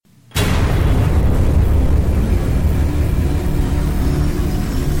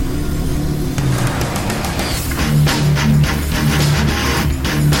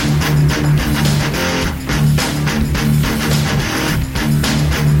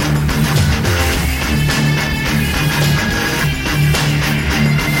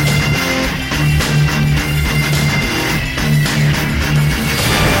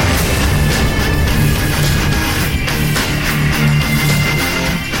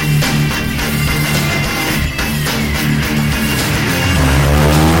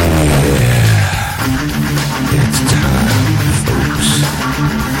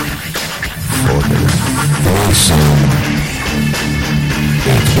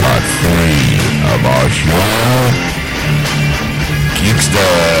part 3 of our show,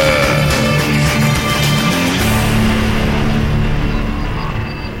 Geeksters.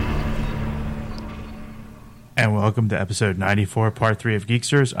 And welcome to episode 94, part 3 of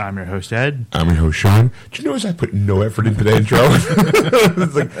Geeksters. I'm your host, Ed. I'm your host, Sean. Do you notice I put no effort into the intro?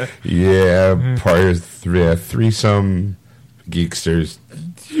 It's like, yeah, part 3, threesome, Geeksters.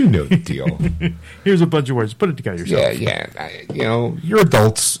 You know the deal. Here's a bunch of words. Put it together yourself. Yeah. You're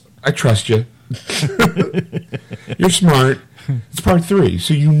adults. I trust you. You're smart. It's part 3,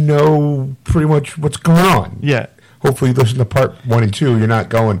 so you know pretty much what's going on. Yeah. Hopefully you listen to part 1 and 2. You're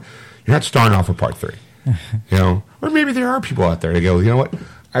not starting off with part 3. Or maybe there are people out there that go, you know what?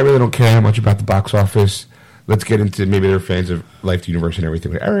 I really don't care how much about the box office. Let's get into, maybe they're fans of Life, the Universe, and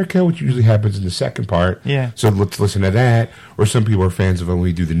everything with Erica, which usually happens in the second part. Yeah. So let's listen to that. Or some people are fans of when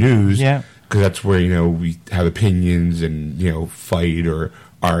we do the news. Yeah. Because that's where, we have opinions and, fight or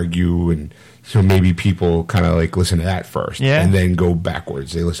argue. And so maybe people kind of like listen to that first. Yeah. And then go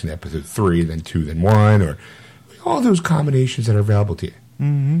backwards. They listen to episode 3, then 2, then 1. Or all those combinations that are available to you.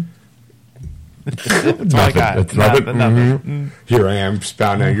 Mm-hmm. That's all I got. That's nothing. Here I am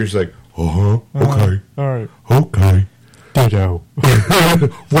spouting out. You're just like, okay. All right. Okay. Ditto.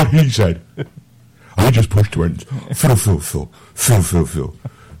 What he said. I just pushed buttons. Fiddle. It sounds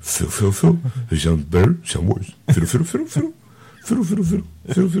better, sounds worse. Fiddle.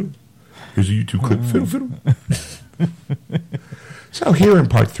 Here's a YouTube clip. Fiddle. So here in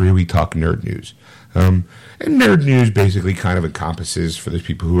part 3, we talk nerd news. And nerd news basically kind of encompasses, for those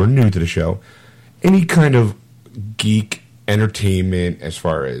people who are new to the show, any kind of geek entertainment as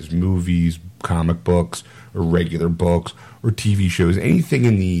far as movies, comic books, or regular books, or TV shows, anything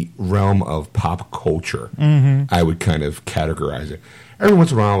in the realm of pop culture, I would kind of categorize it. Every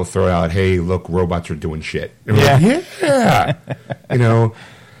once in a while, we'll throw out, hey, look, robots are doing shit. And we're like, yeah. I'm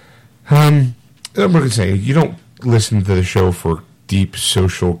going to say, you don't listen to the show for deep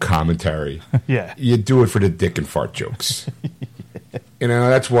social commentary. Yeah. You do it for the dick and fart jokes.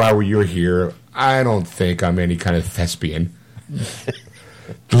 That's why you're here. I don't think I'm any kind of thespian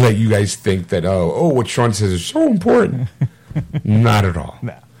to let you guys think that, what Sean says is so important. Not at all.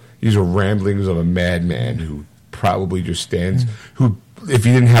 No. These are ramblings of a madman who probably just stands, who, if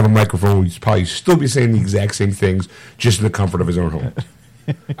he didn't have a microphone, he'd probably still be saying the exact same things, just in the comfort of his own home.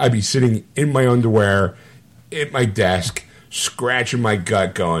 I'd be sitting in my underwear at my desk, scratching my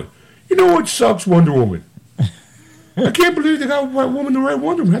gut, going, you know what sucks, Wonder Woman? I can't believe they got a white woman to write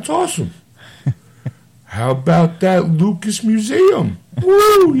Wonder Woman. That's awesome. How about that Lucas Museum?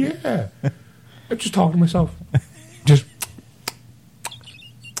 Woo, yeah. I'm just talking to myself. Just,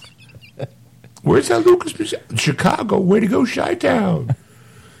 where's that Lucas Museum? Chicago. Way to go, Chi-Town.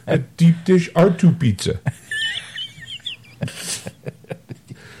 At Deep Dish R2 Pizza.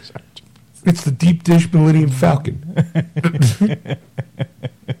 It's the Deep Dish Millennium Falcon.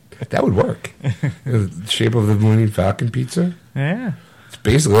 That would work. The shape of the Millennium Falcon pizza. Yeah. It's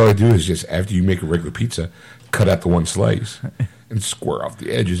basically all I do is just, after you make a regular pizza, cut out the one slice and square off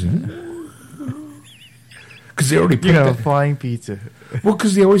the edges. Because they already put that. Flying pizza. Well,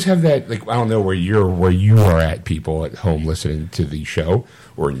 because they always have that, like, I don't know where you are at, people at home listening to the show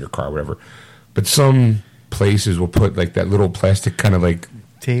or in your car, whatever. But some places will put like that little plastic kind of like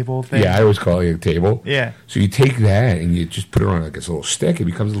table thing. Yeah, I always call it a table. Yeah. So you take that and you just put it on like this little stick. It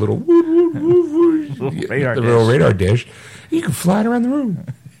becomes a little little radar dish. And you can fly it around the room.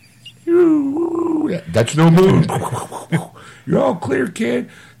 That's no moon. You're all clear, kid.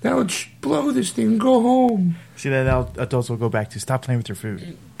 Now let's blow this thing and go home. See, that adults will go back to stop playing with your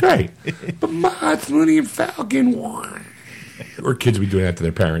food. Right. But Ma, it's Millennium Falcon. Or kids will be doing that to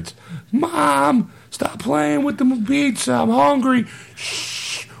their parents. Mom, stop playing with the pizza. I'm hungry.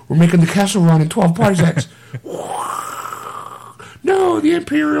 Shh. We're making the Kessel Run in 12 parsecs. No, the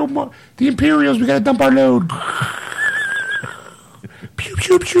Imperials, we got to dump our load. Pew,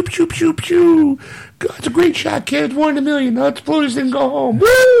 pew, pew, pew, pew, pew. God, it's a great shot, kid. 1 in a million. Now let's blow this thing and go home.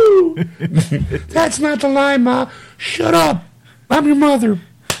 Woo! That's not the line, Ma. Shut up. I'm your mother.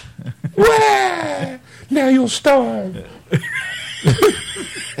 Wah! Now you'll starve.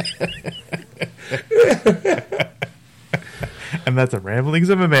 And that's the ramblings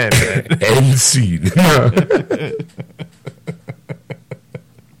of a madman. End scene.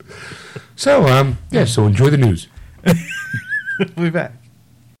 So, so enjoy the news. We'll be back.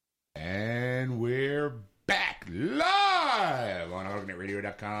 And we're back live on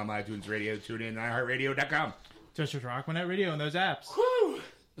AutoConnectRadio.com, iTunes Radio, TuneIn, iHeartRadio.com. Just Rockmanet Radio and those apps.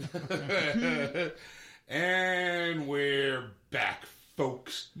 And we're back,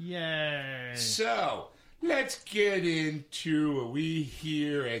 folks. Yay. So, let's get into what we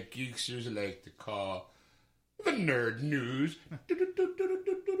here at Geeksters like to call the nerd news. It's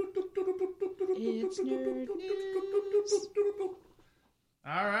nerd news.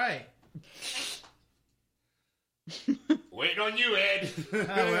 All right. Waiting on you, Ed.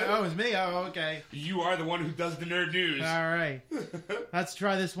 Oh, it was me. Oh, okay. You are the one who does the nerd news. All right. Let's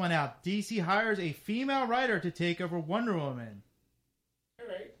try this one out. DC hires a female writer to take over Wonder Woman. All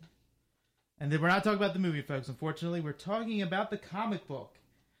right. And then we're not talking about the movie, folks. Unfortunately, we're talking about the comic book.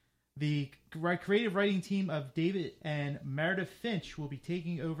 The creative writing team of David and Meredith Finch will be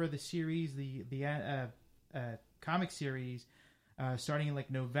taking over the series, the comic series, starting in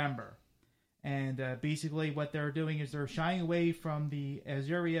like November. And basically, what they're doing is they're shying away from the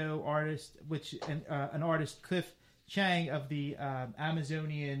Azurio artist, an artist Cliff Chang of the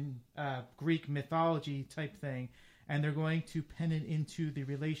Amazonian Greek mythology type thing, and they're going to pen it into the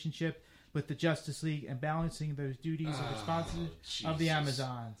relationship with the Justice League and balancing those duties and responsibilities of the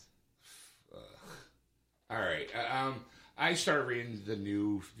Amazons. All right. I started reading the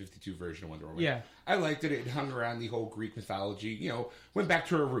new 52 version of Wonder Woman. Yeah. I liked it. It hung around the whole Greek mythology. Went back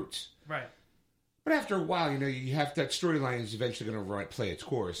to her roots. Right. But after a while, you have that storyline is eventually going to play its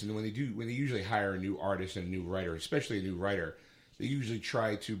course. And when they usually hire a new artist and a new writer, especially a new writer, they usually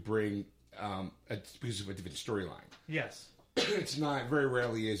try to bring because of a different storyline. Yes. It's not, very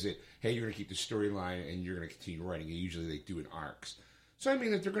rarely is it, hey, you're going to keep the storyline and you're going to continue writing it. Usually they do in arcs. So I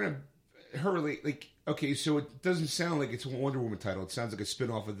mean, if they're going to okay, so it doesn't sound like it's a Wonder Woman title. It sounds like a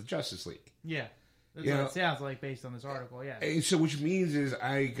spin-off of the Justice League. Yeah. That's what it sounds like based on this article, yeah. And so which means is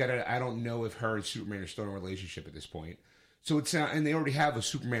I don't know if her and Superman are still in a relationship at this point. So and they already have a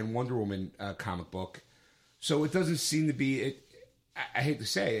Superman Wonder Woman comic book. So it doesn't seem to be I hate to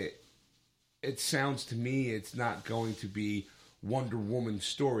say it. It sounds to me it's not going to be Wonder Woman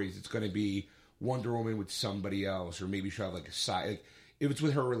stories. It's going to be Wonder Woman with somebody else, or maybe she'll have like a side. Like, if it's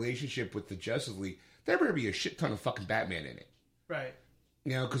with her relationship with the Justice League, there better be a shit ton of fucking Batman in it. Right.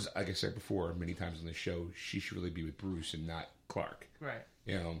 Because like I said before, many times on the show, she should really be with Bruce and not Clark. Right.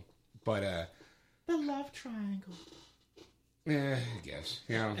 But the love triangle. I guess.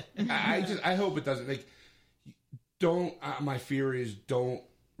 I hope it doesn't. My fear is don't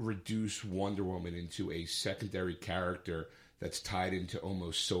reduce Wonder Woman into a secondary character that's tied into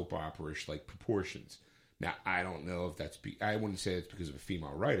almost soap opera-ish like proportions. Now, I don't know if I wouldn't say it's because of a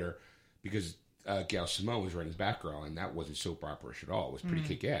female writer, because Gail Simone was writing Batgirl, and that wasn't soap opera-ish at all. It was pretty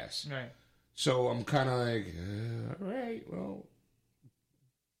kick-ass. Right. So I'm kind of like, all right, well,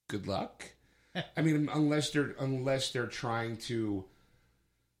 good luck. I mean, unless they're trying to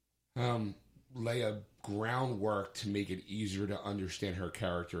lay a groundwork to make it easier to understand her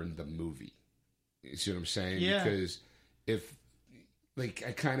character in the movie. You see what I'm saying? Yeah. Because I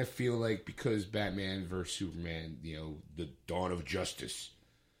kind of feel like because Batman versus Superman, the Dawn of Justice.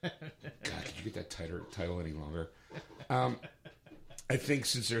 God, could you get that title any longer? I think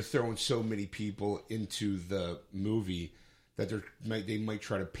since they're throwing so many people into the movie, that they might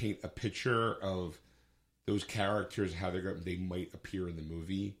try to paint a picture of those characters, how they might appear in the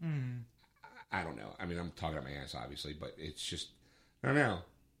movie. Mm. I don't know. I mean, I'm talking out my ass, obviously, but it's just, I don't know.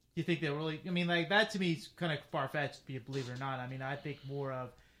 You think they're really? I mean, like that to me is kind of far fetched, believe it or not. I mean, I think more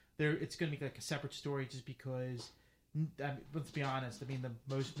of it's going to be like a separate story, just because. Let's be honest. I mean, the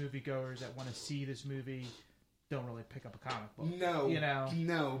most moviegoers that want to see this movie don't really pick up a comic book. No,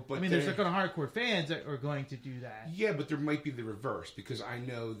 no. But I mean, there's like hardcore fans that are going to do that. Yeah, but there might be the reverse, because I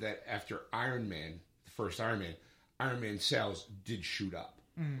know that after Iron Man, the first Iron Man sales did shoot up.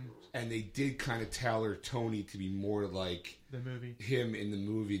 Mm. And they did kind of tailor Tony to be more like the movie, him in the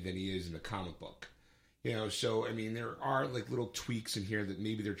movie than he is in the comic book. So I mean, there are like little tweaks in here that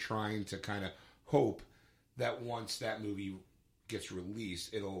maybe they're trying to kind of hope that once that movie gets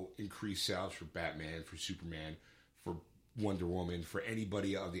released, it'll increase sales for Batman, for Superman, for Wonder Woman, for any of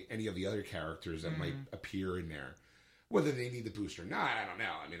the other characters that might appear in there. Whether they need the boost or not, I don't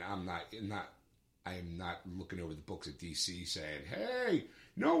know. I mean, I am not looking over the books at DC saying, "Hey,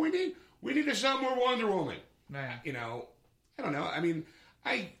 no, we need to sell more Wonder Woman." Nah. I don't know. I mean,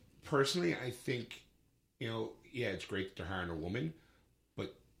 I think, yeah, it's great that they're hiring a woman,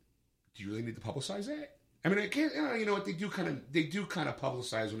 but do you really need to publicize that? I mean, I can't. You know what they do? Kind of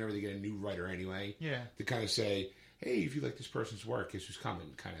publicize whenever they get a new writer, anyway. Yeah. To kind of say, "Hey, if you like this person's work, guess who's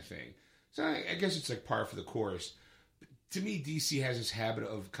coming?" kind of thing. So I guess it's like par for the course. To me, DC has this habit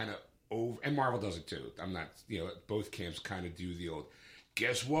of kind of over, and Marvel does it too. I'm not, both camps kind of do the old,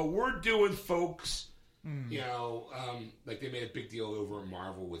 "Guess what we're doing, folks." Like they made a big deal over at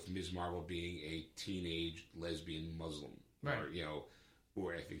Marvel with Ms. Marvel being a teenage lesbian Muslim, right?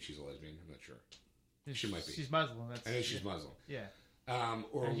 Or I think she's a lesbian. I'm not sure. She might be. She's Muslim. That's, I know she's Muslim. Yeah.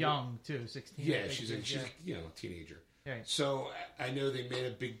 Or And young too, 16. Yeah, I think she's it is, a teenager. Right. So I know they made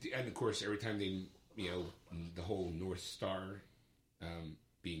a big, and of course every time they, the whole North Star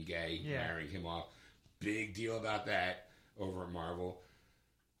being gay, marrying him off, big deal about that over at Marvel.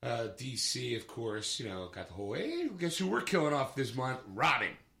 DC, of course, got the whole, hey, guess who we're killing off this month?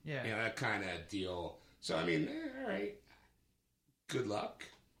 Robin. Yeah. That kind of deal. So, I mean, all right. Good luck.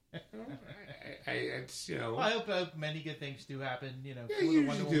 Well, I hope many good things do happen, for you the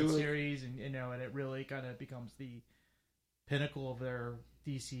Wonder usually Woman do. series, and and it really kind of becomes the pinnacle of their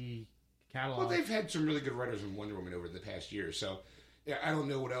DC catalog. Well, they've had some really good writers in Wonder Woman over the past year, so yeah, I don't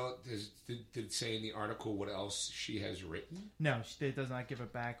know what else did it say in the article what else she has written. No, it does not give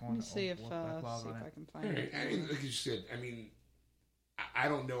it back on. Let me see if backlog on I it. can All find right. it. I mean, like you said, I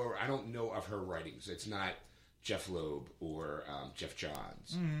don't know her. I don't know of her writings. It's not Jeff Loeb or Jeff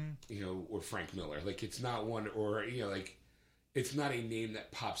Johns, or Frank Miller. Like it's not one, or like it's not a name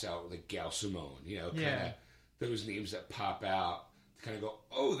that pops out like Gail Simone. Kind of those names that pop out to kind of go,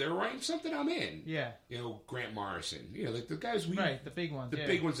 oh, they're writing something I'm in. Yeah. Grant Morrison. Like the guys we The big ones. the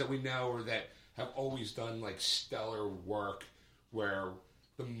big ones that we know or that have always done like stellar work where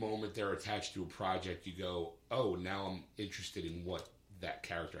the moment they're attached to a project you go, oh, now I'm interested in what that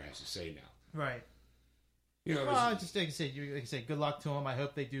character has to say now. Right. Well, just like I said, good luck to them. I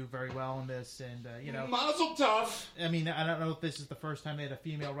hope they do very well in this, and Mazel tov. I mean, I don't know if this is the first time they had a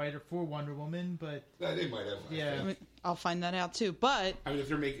female writer for Wonder Woman, but They might have. yeah, I'll find that out too. But I mean,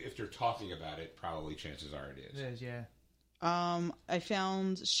 if they're talking about it, probably chances are it it is. is. Yeah. I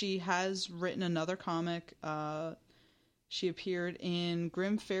found she has written another comic. She appeared in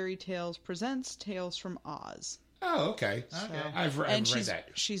Grimm Fairy Tales Presents Tales from Oz. Oh, okay. Okay. I've read that.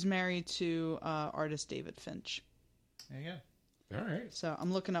 She's married to artist David Finch. There you go. All right. So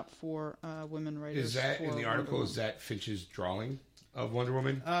I'm looking up for women writers. Is that for in the Wonder article? Woman. Is that Finch's drawing of Wonder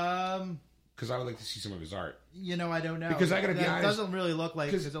Woman? Because I would like to see some of his art. I don't know Because I gotta be That honest, doesn't really look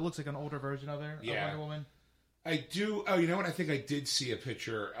like because it looks like an older version of her. Yeah. Of Wonder Woman. I do. Oh, you know what? I think I did see a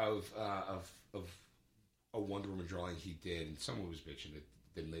picture of a Wonder Woman drawing he did, and someone was bitching that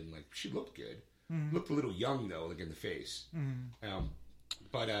didn't like. She looked good. Looked a little young though, like in the face.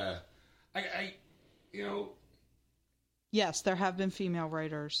 But I Yes, there have been female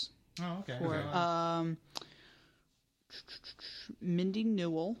writers. Oh, okay. For, Mindy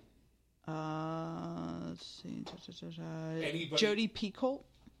Newell. Let's see. Anybody- Jodie Picoult.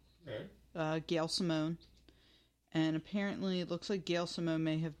 Gail Simone. And apparently it looks like Gail Simone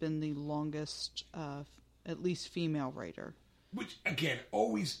may have been the longest, at least female writer. which again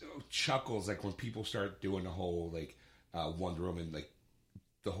always chuckles like when people start doing the whole like Wonder Woman like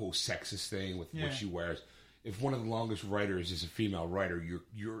the whole sexist thing with what she wears. If one of the longest writers is a female writer,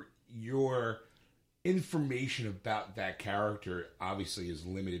 your information about that character obviously is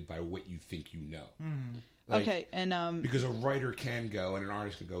limited by what you think you know. Like, Okay, and because a writer can go and an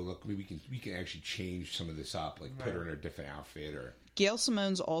artist can go, look, maybe we can actually change some of this up, like put her in a different outfit or. Gail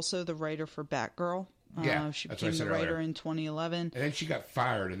Simone's also the writer for Batgirl. Yeah, she that's what I became said the writer earlier. in 2011. And then she got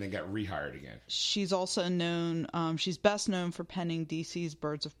fired and then got rehired again. She's also known. She's best known for penning DC's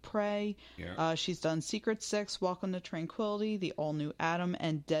Birds of Prey. Yeah. She's done Secret Six, Welcome to Tranquility, The All New Adam,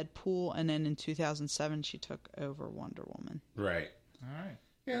 and Deadpool. And then in 2007, she took over Wonder Woman. Right. All right.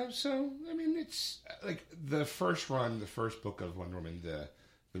 Yeah, so I mean, it's like the first book of Wonder Woman, the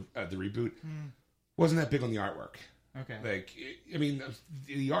reboot, wasn't that big on the artwork. Okay. Like, I mean,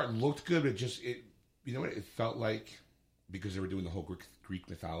 the art looked good, but you know what? It felt like because they were doing the whole Greek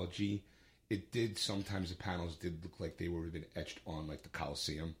mythology, it did sometimes the panels did look like they would have been etched on like the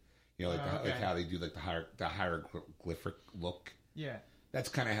Colosseum. You know, like how they do like the hieroglyphic look. Yeah. That's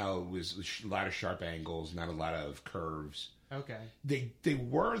kind of how it was. A lot of sharp angles, not a lot of curves. Okay. They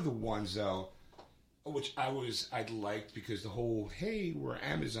were the ones though, which I liked because the whole hey we're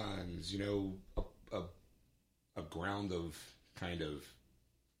Amazons, you know, a ground of kind of,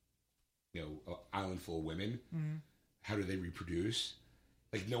 you know, an island full of women. Mm-hmm. How do they reproduce?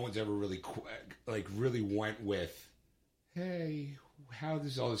 Like no one's ever really really went with, hey, how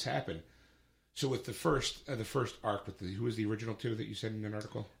does all this happen? So with the first arc with who was the original two that you said in an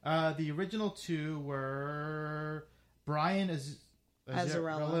article? The original two were Brian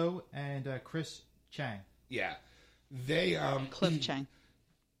Azzarello and Chris Chang. Yeah, they Cliff Chang.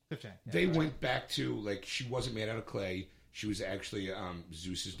 Cliff Chang. Yeah, they went back to like she wasn't made out of clay. She was actually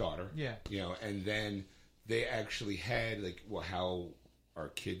Zeus's daughter. Yeah, you know, and then they actually had like, well, how are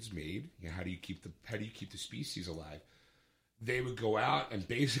kids made? You know, how do you keep the species alive? They would go out and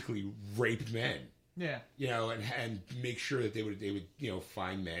basically rape men. Yeah. You know, and make sure that they would you know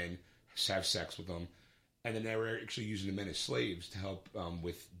find men, have sex with them, and then they were actually using the men as slaves to help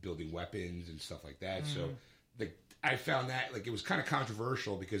with building weapons and stuff like that. So, I found that like it was kind of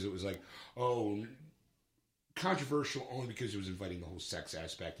controversial because it was like, controversial only because it was inviting the whole sex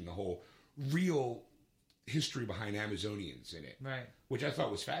aspect and the whole real history behind Amazonians in it, right? Which I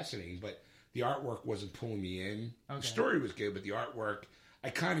thought was fascinating, but the artwork wasn't pulling me in. Okay. The story was good, but the artwork, I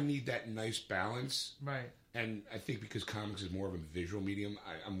kind of need that nice balance, right? And I think because comics is more of a visual medium,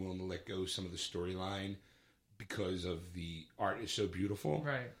 I'm willing to let go some of the storyline because of the art is so beautiful,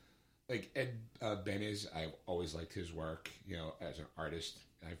 right? Like Ed Benes, I've always liked his work, as an artist.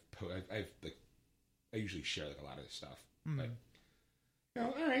 I usually share like a lot of this stuff, but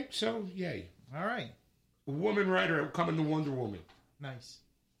all right, so yay, all right. Woman writer coming to Wonder Woman, Nice,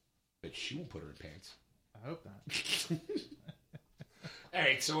 but she won't put her in pants. I hope not. All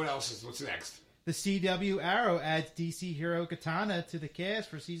right, so what's next? The CW Arrow adds DC hero Katana to the cast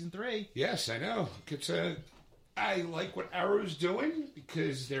for season 3. Yes, I know. I like what Arrow's doing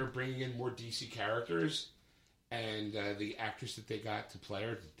because they're bringing in more DC characters, and the actress that they got to play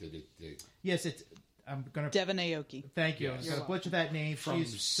her Yes, it's. I'm gonna. Devin Aoki. Thank you. Yes. I'm gonna butcher that name. From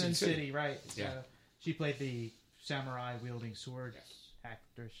She's Sin Sin City. City, right? So Yeah. she played the samurai wielding sword Yes.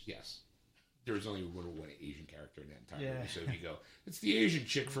 actress. Yes. There was only one Asian character in that entire Yeah. movie. So if you go, it's the Asian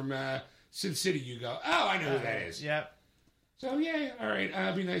chick from Sin City, you go, oh, I know who that is. Yep. So yeah, all right.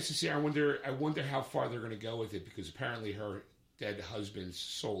 It'd be nice to see. I wonder how far they're going to go with it because apparently her dead husband's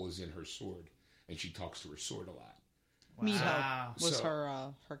soul is in her sword, and she talks to her sword a lot. Miho was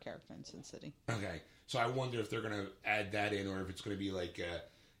So- her character in Sin City. Okay, so I wonder if they're going to add that in, or if it's going to be like,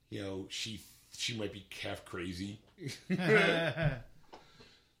 she might be half crazy. But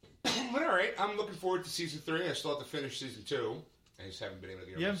all right, I'm looking forward to season 3. I still have to finish season 2. I just haven't been able to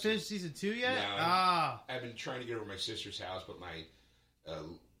get over You haven't finished season 2 yet? No, Ah. I've been trying to get over my sister's house, but my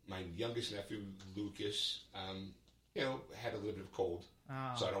youngest nephew Lucas, had a little bit of cold,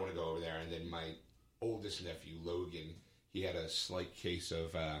 so I don't want to go over there. And then my oldest nephew Logan, he had a slight case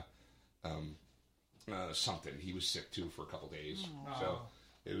of something. He was sick too for a couple days, so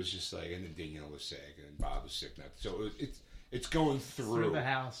it was just like. And then Danielle was sick, and then Bob was sick. So it's going through the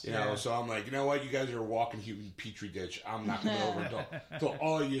house, you know. So I'm like, you know what? You guys are a walking human petri dish. I'm not coming over until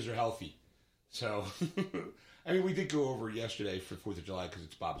all of you are healthy. So, I mean, we did go over yesterday for 4th of July because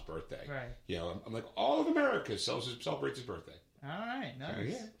it's Bob's birthday. Right. I'm like, all of America celebrates his birthday. All right,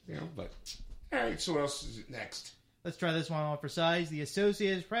 nice. But all right. So what else is next? Let's try this one on for size. The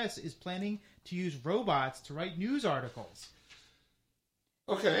Associated Press is planning to use robots to write news articles.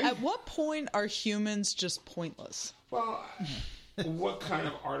 Okay. At what point are humans just pointless? Well, what kind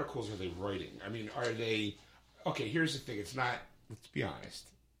of articles are they writing? I mean, are they... Okay, here's the thing. It's not... Let's be honest.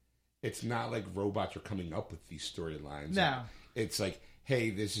 It's not like robots are coming up with these storylines. No. It's like,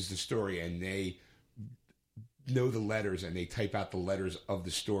 hey, this is the story, and they know the letters, and they type out the letters of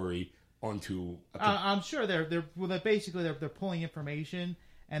the story onto... I'm sure they're basically pulling information,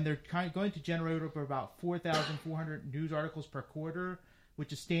 and they're going to generate over about 4,400 news articles per quarter,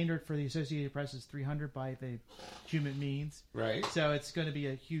 which is standard for the Associated Press is 300 by the human means. Right. So it's going to be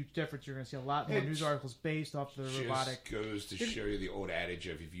a huge difference. You're going to see a lot more news articles based off the robotic. Just goes to show you the old adage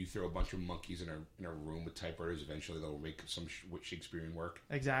of if you throw a bunch of monkeys in a room with typewriters, eventually they'll make some Shakespearean work.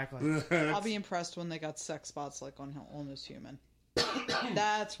 Exactly. I'll be impressed when they got sex spots like on Almost Human.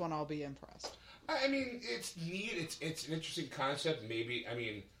 That's when I'll be impressed. I mean, it's neat. It's an interesting concept. Maybe, I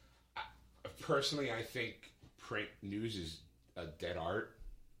mean, personally, I think print news is a dead art.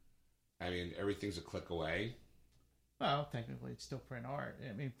 I mean, everything's a click away. Well, technically, it's still print art.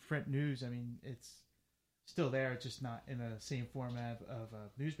 I mean, print news. I mean, it's still there. It's just not in the same format of a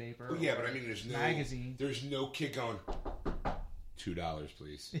newspaper. Well, yeah, but I mean, there's no magazine. There's no kid going $2,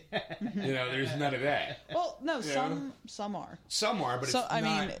 please. There's none of that. Well, no, some are. Some are, but So it's I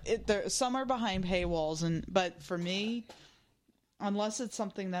not. mean, some are behind paywalls, but for me, unless it's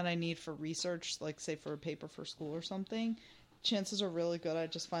something that I need for research, like say for a paper for school or something, chances are really good I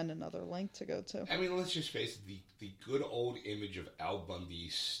just find another link to go to. I mean, let's just face it, the good old image of Al Bundy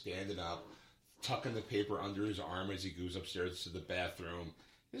standing up, tucking the paper under his arm as he goes upstairs to the bathroom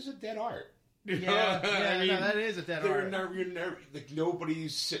is a dead art. That is a dead art. You're never, like,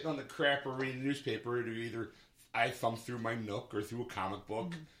 nobody's sitting on the crap or reading a newspaper. Either I thumb through my Nook or through a comic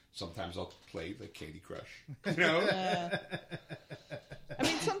book. Sometimes I'll play like Candy Crush. I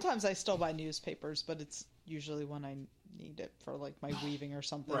mean, sometimes I still buy newspapers, but it's usually when I need it for like my weaving or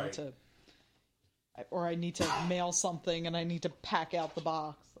something Right. or I need to mail something and I need to pack out the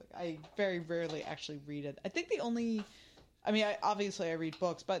box. Like I very rarely actually read it. I think I read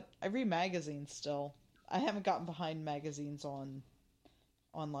books, but I read magazines still. I haven't gotten behind magazines on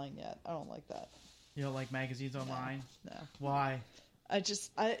online yet. I don't like that. You don't like magazines online? No. Why? It's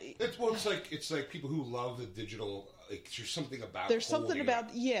like people who love the digital. Like there's something about. There's something holding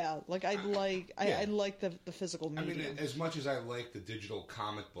about it. I like the physical I medium. mean, as much as I like the digital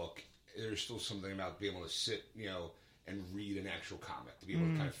comic book, there's still something about being able to sit, and read an actual comic, to be able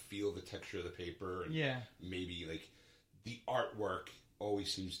to kind of feel the texture of the paper, and maybe like the artwork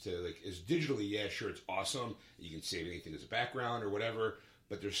always seems to is digitally. Yeah, sure, it's awesome. You can save anything as a background or whatever,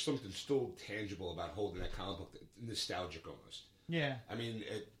 but there's something still tangible about holding that comic book, nostalgic almost. Yeah. I mean,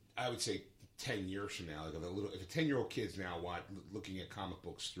 I would say 10 years from now, if a 10-year-old kid's now looking at comic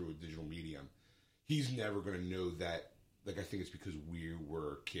books through a digital medium, he's never going to know that. Like, I think it's because we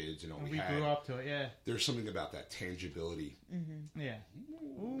were kids and all we had. grew up to it, yeah. There's something about that tangibility. Mm-hmm. Yeah.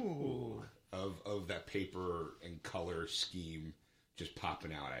 Ooh. Of that paper and color scheme just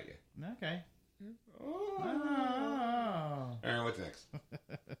popping out at you. Okay. Oh. All right, what's next?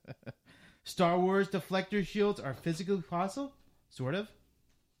 Star Wars deflector shields are physically possible? Sort of.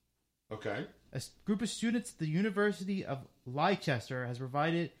 Okay. A group of students at the University of Leicester has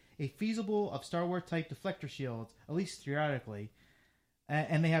provided a feasible of Star Wars type deflector shields, at least theoretically.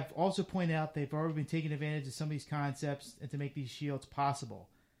 And they have also pointed out they've already been taking advantage of some of these concepts and to make these shields possible.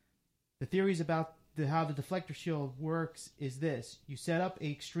 The theories about how the deflector shield works is this. You set up an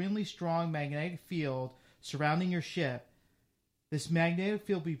extremely strong magnetic field surrounding your ship. This magnetic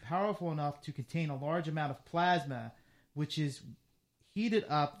field will be powerful enough to contain a large amount of plasma, which is heated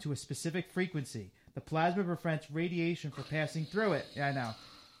up to a specific frequency. The plasma prevents radiation from passing through it. Yeah, I know.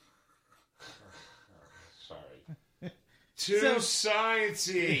 Sorry. Too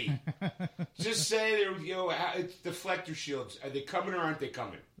sciencey. Just say it's deflector shields. Are they coming or aren't they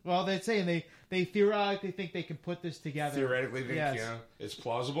coming? Well, they're saying they theoretically think they can put this together. Theoretically think, it's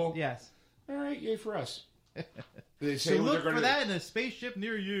plausible? Yes. All right, yay for us. They say so look for that in a spaceship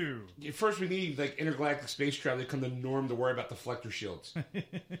near you. First, we need intergalactic space travel to become the norm to worry about deflector shields.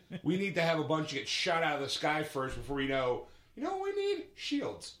 We need to have a bunch get shot out of the sky first before we know. You know what we need?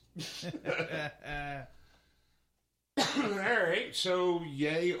 Shields. All right. So,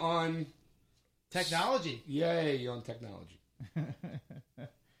 yay on technology. Yay on technology.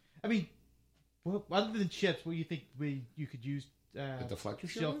 I mean, other than chips, what do you think you could use the deflector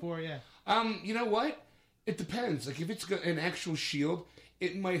shield for? Yeah. You know what? It depends. If it's an actual shield,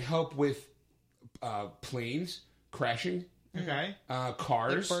 it might help with planes crashing. Okay.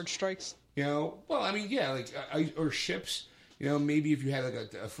 Cars. Like bird strikes. Or ships. Maybe if you had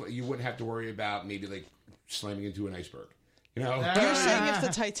you wouldn't have to worry about maybe slamming into an iceberg. You're saying if the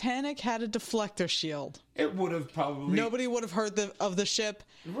Titanic had a deflector shield, it would have probably nobody would have heard of the ship,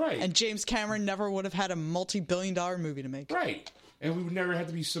 right? And James Cameron never would have had a multi-billion-dollar movie to make, right? And we would never have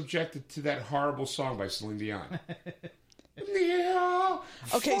to be subjected to that horrible song by Celine Dion.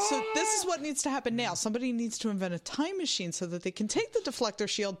 Okay, so this is what needs to happen now. Somebody needs to invent a time machine so that they can take the deflector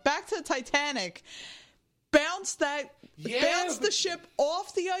shield back to the Titanic, bounce the ship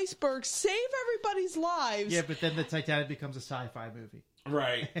off the iceberg, save everybody's lives. Yeah, but then the Titanic becomes a sci-fi movie.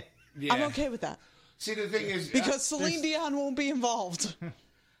 Right. Yeah. I'm okay with that. See, the thing is... Because Celine Dion won't be involved.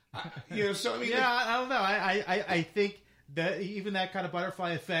 I don't know. I think that even that kind of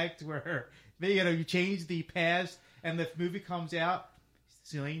butterfly effect where you change the past and the movie comes out,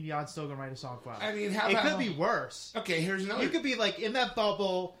 Celine Dion's still going to write a song for it. I mean, it could be worse. Okay, here's another... You could be in that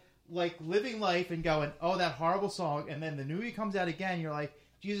bubble... living life and going, oh, that horrible song, and then the movie comes out again, you're like,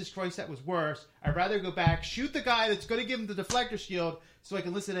 Jesus Christ, that was worse. I'd rather go back, shoot the guy that's going to give him the deflector shield so I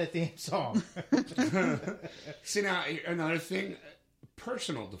can listen to that damn song. See, now, another thing,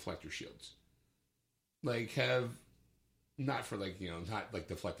 personal deflector shields. Have, not for not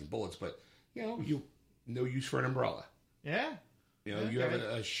deflecting bullets, but, no use for an umbrella. Yeah. You have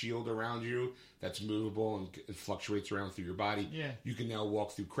a shield around you that's movable and it fluctuates around through your body. Yeah. You can now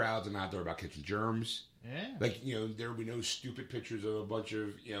walk through crowds and not worry about catching germs. Yeah. There will be no stupid pictures of a bunch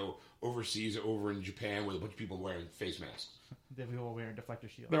of, overseas over in Japan with a bunch of people wearing face masks. They'll be all wearing deflector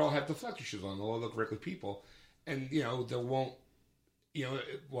shields. They all have deflector shields on. They'll all look regular people. And, they won't,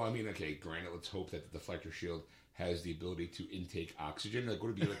 granted, let's hope that the deflector shield has the ability to intake oxygen.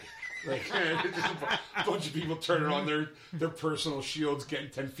 Would it be just a bunch of people turning on their personal shields, getting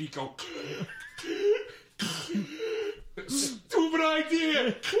 10 feet, going, stupid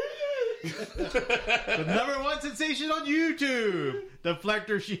idea! The number one sensation on YouTube,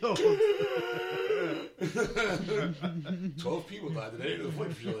 deflector shield. 12 people died today in the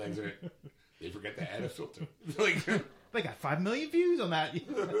deflector shield accident. They forgot to add a filter. They got 5 million views on that.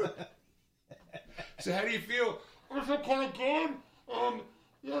 So how do you feel? I feel kind of good.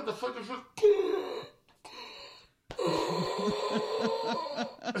 The deflector shield.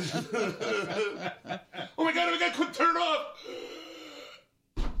 Oh my god, quick, turn it off.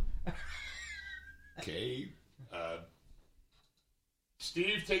 Okay.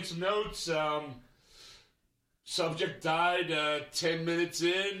 Steve, take some notes. Subject died 10 minutes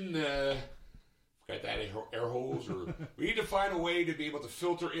in. Got that air holes. Or we need to find a way to be able to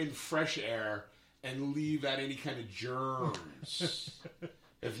filter in fresh air and leave out any kind of germs.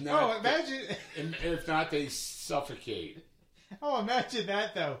 If not, if not, they suffocate. Oh, imagine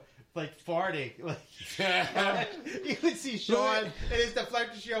that though. Like farting. Like you would see Sean and his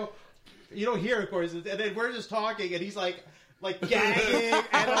deflector show. You don't hear, of course, and then we're just talking, and he's like gagging,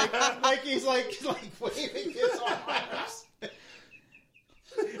 and like he's like waving his arms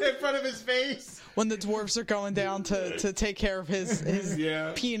in front of his face. When the dwarves are going down to take care of his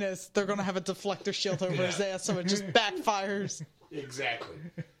penis, they're going to have a deflector shield over his ass, so it just backfires. Exactly.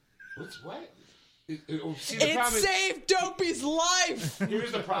 What? See, it saved Dopey's life.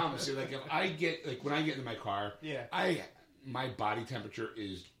 Here's the problem. See, like if I get when I get in my car, my body temperature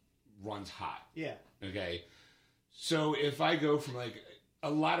runs hot. Yeah. Okay. So if I go from a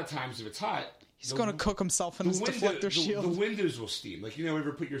lot of times if it's hot, he's going to cook himself in his deflector shield. The windows will steam. Like,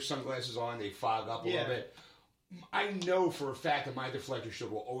 ever put your sunglasses on, they fog up a little bit. I know for a fact that my deflector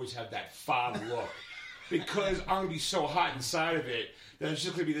shield will always have that fog look because I'm going to be so hot inside of it that it's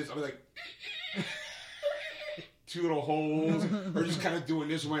just going to be this. I'll be like two little holes, or just kind of doing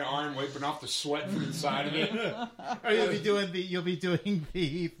this with my arm, wiping off the sweat from inside of it. Or you'll be doing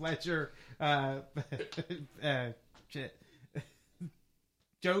the Fletcher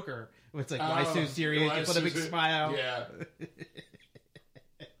Joker. It's like, why so serious? You put a big smile. Yeah.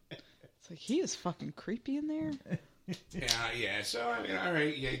 It's like, he is fucking creepy in there. Yeah. So, I mean, all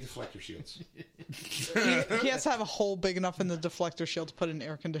right. Yeah, deflector shields. He has to have a hole big enough in the deflector shield to put in an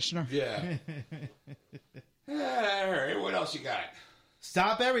air conditioner. Yeah. All right. What else you got?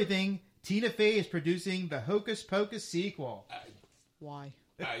 Stop everything. Tina Fey is producing the Hocus Pocus sequel. Why?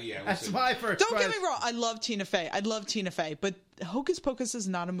 That's my first. Don't get me wrong. I love Tina Fey, but Hocus Pocus is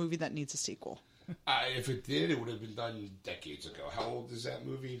not a movie that needs a sequel. If it did, it would have been done decades ago. How old is that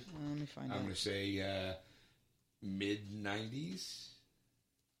movie? Let me find out. I'm going to say mid-90s?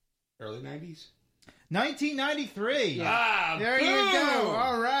 Early 90s? 1993. Yeah. There boom! you go.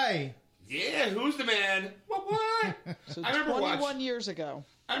 All right. Yeah, who's the man? What? So I remember 21 years ago.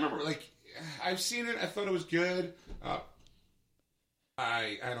 I remember, I've seen it. I thought it was good.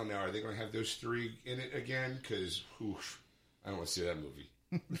 I don't know. Are they going to have those three in it again? Because, I don't want to see that movie.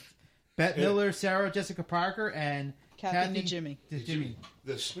 Bette Miller, Sarah Jessica Parker, and Kathy Najimy.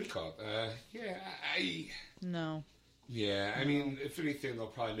 The Sweet Cop. No. Yeah, I mean, if anything, they'll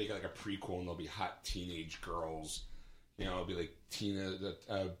probably make it like a prequel, and they'll be hot teenage girls. It'll be like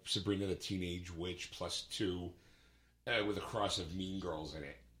Sabrina the Teenage Witch +2 with a cross of Mean Girls in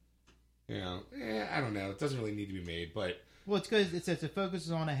it. I don't know. It doesn't really need to be made, but... Well, it's because it says it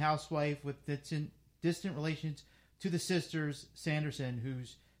focuses on a housewife with distant relations to the sisters Sanderson,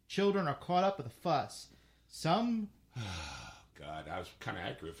 whose children are caught up with a fuss. Some... God, I was kind of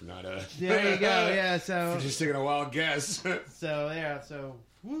accurate for not... There you go, yeah, so... For just taking a wild guess. So,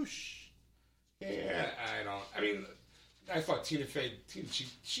 whoosh. Yeah, I mean, I thought Tina Fey,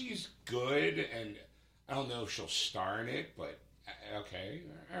 she's good, and I don't know if she'll star in it, but okay,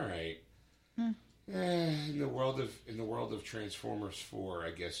 all right. In the world of Transformers 4,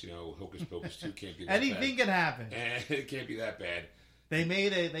 I guess Hocus Pocus 2 can't be that anything bad. Can happen. It can't be that bad. They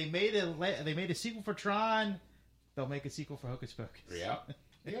made a sequel for Tron. They'll make a sequel for Hocus Pocus. Yeah.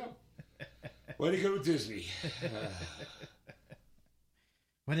 Way to go, Disney.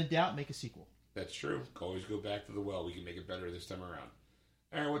 When in doubt, make a sequel. That's true. Always go back to the well. We can make it better this time around.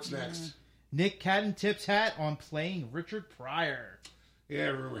 All right, what's next? Nick Cannon tips hat on playing Richard Pryor. Yeah, I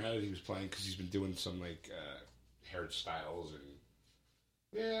remember how he was playing because he's been doing some hairstyles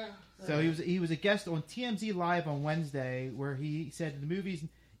and So he was a guest on TMZ Live on Wednesday where he said the movie's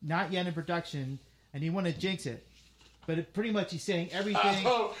not yet in production and he wanted to jinx it, but pretty much he's saying everything.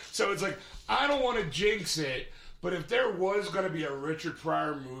 So it's like I don't want to jinx it, but if there was going to be a Richard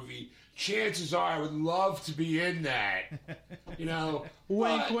Pryor movie, chances are I would love to be in that.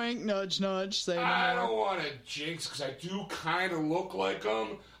 Wink, wink, nudge, nudge. Say no more. I don't want to jinx because I do kind of look like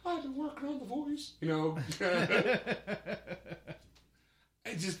him. I've been working on the voice.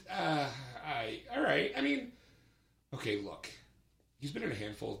 I just, all right. I mean, okay, look. He's been in a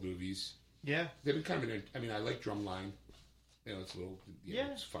handful of movies. Yeah. They've been kind of I like Drumline. It's a little,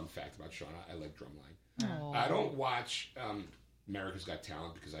 it's a fun fact about Sean. I like Drumline. Aww. I don't watch America's Got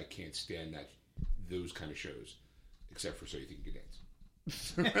Talent because I can't stand those kind of shows, except for So You Think You Can Dance.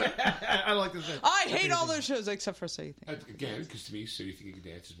 I like this. I hate all those shows except for So You Think. Again, because to me, So You Think You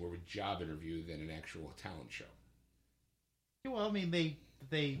Can Dance is more of a job interview than an actual talent show. Well, I mean, they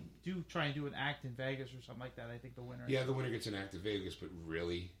do try and do an act in Vegas or something like that. I think the winner. Yeah, the winner gets an act in Vegas, but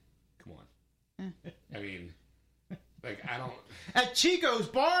really, come on. I mean, like, I don't. At Chico's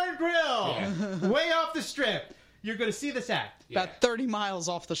Bar and Grill, way off the strip. You're going to see this act. Yeah. About 30 miles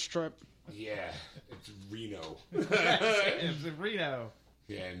off the strip. Yeah, it's Reno. It's in Reno.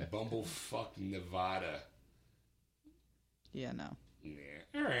 Yeah, and Bumblefuck, Nevada. Yeah, no. Yeah,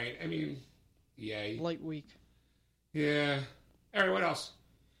 all right. I mean, yay. Light week. Yeah. All right, what else?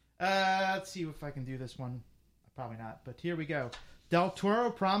 Let's see if I can do this one. Probably not, but here we go. Del Toro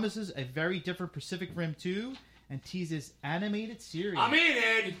promises a very different Pacific Rim 2 and teases animated series. I'm in,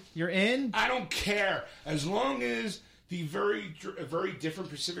 Ed. You're in? I don't care. As long as the very different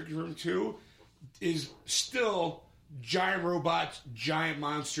Pacific Rim 2 is still giant robots, giant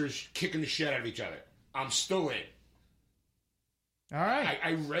monsters kicking the shit out of each other. I'm still in. All right.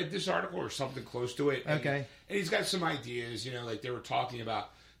 I read this article or something close to it. Okay. And he's got some ideas, like they were talking about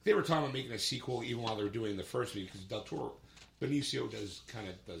making a sequel even while they were doing the first movie because Del Toro, Benicio does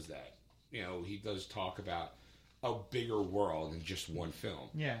that. He does talk about a bigger world than just one film.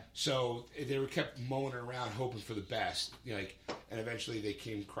 Yeah. So they were kept mulling around hoping for the best, and eventually they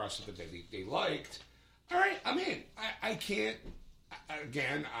came across something that they liked. All right, I'm in. I can't.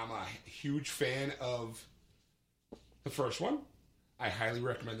 Again, I'm a huge fan of the first one. I highly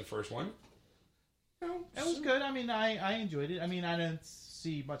recommend the first one. It was good. I mean, I enjoyed it. I mean, I didn't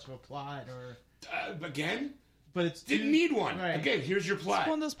see much of a plot or. Again, but it's didn't need one. Right. Again, here's your plot. It's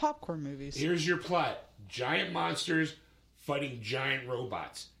one of those popcorn movies. Here's your plot. Giant monsters fighting giant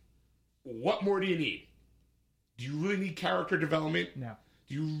robots. What more do you need? Do you really need character development? No.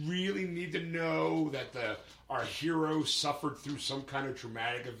 Do you really need to know that our hero suffered through some kind of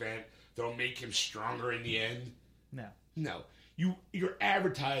traumatic event that'll make him stronger in the end? No. No. You're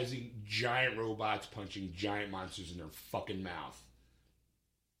advertising giant robots punching giant monsters in their fucking mouth.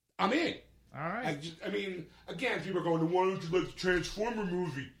 I'm in. All right. I mean, again, people are going, why don't you like the Transformer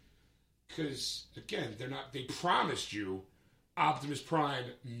movie? Because, again, they promised you Optimus Prime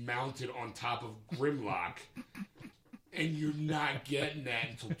mounted on top of Grimlock, and you're not getting that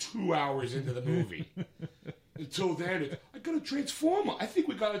until 2 hours into the movie. Until then, I got a Transformer. I think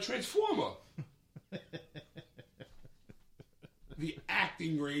we got a Transformer. The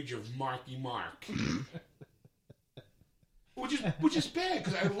acting range of Marky Mark. Which is bad,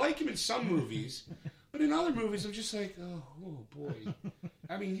 because I like him in some movies, but in other movies, I'm just like, oh boy.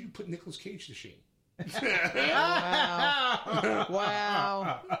 I mean, you put Nicolas Cage to shame.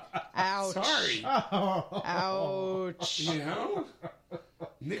 Wow. Ouch. Sorry. Ouch.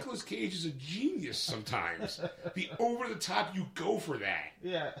 Nicolas Cage is a genius sometimes. The over the top, you go for that.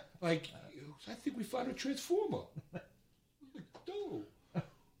 Yeah. Like, I think we found a Transformer. I'm like, no.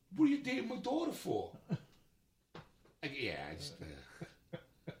 What are you dating my daughter for? Like, yeah, I just...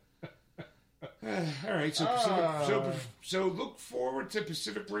 all right, so look forward to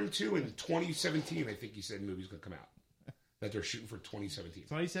Pacific Rim 2 in 2017. I think he said the movie's going to come out. That they're shooting for 2017.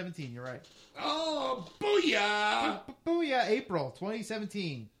 2017, you're right. Oh, booyah! Booyah, April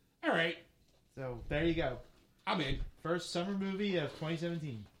 2017. All right. So, there you go. I'm in. First summer movie of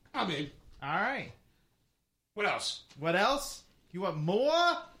 2017. I'm in. All right. What else? What else? You want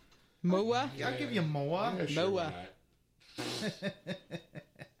more? Moa? I'll give you more. Yeah, sure, Moa. why not?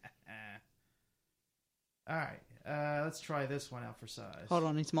 All right. Let's try this one out for size. Hold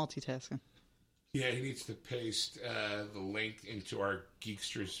on, he's multitasking. Yeah, he needs to paste the link into our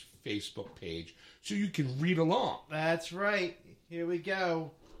Geeksters Facebook page so you can read along. That's right. Here we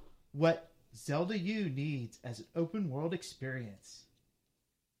go. What Zelda U needs as an open world experience.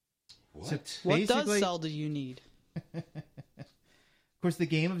 What? So What does basically- Zelda you need? Of course, the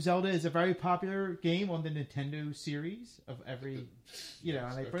game of Zelda is a very popular game on the Nintendo series of every,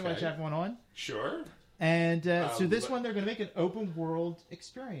 and they pretty much Okay. have one on. Sure. And so this but- one, they're going to make an open world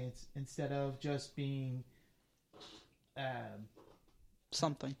experience instead of just being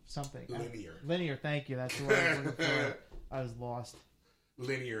Something. something. Linear. Linear, thank you. That's the word I was looking for. I was lost.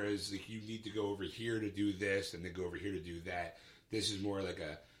 Linear is like you need to go over here to do this and then go over here to do that. This is more like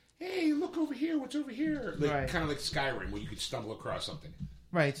a, hey, look over here. What's over here? Like Right. kind of like Skyrim where you could stumble across something.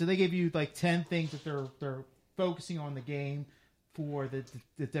 Right, so they give you like 10 things that they're focusing on the game for the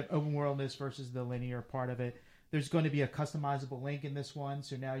open worldness versus the linear part of it. There's going to be a customizable link in this one,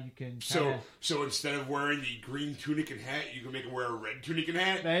 so now you can So instead of wearing the green tunic and hat, you can make him wear a red tunic and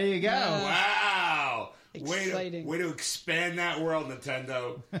hat? there you go. Wow. Exciting. Way to expand that world,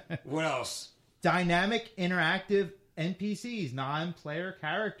 Nintendo. What else? Dynamic, interactive NPCs, non-player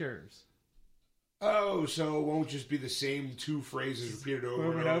characters. Oh, so it won't just be the same two phrases repeated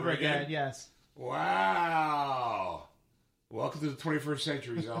over and over again? Yes. Wow. Welcome to the 21st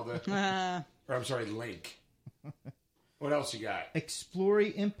century, Zelda. Or I'm sorry, Link. What else you got?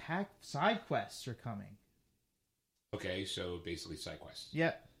 Exploring Impact side quests are coming. Okay, so basically side quests.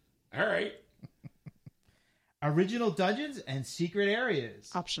 Yep. All right. Original dungeons and secret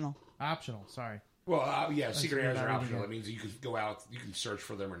areas. Optional. Optional, sorry. Well, yeah, secret areas are not optional. reading That means you can go out, you can search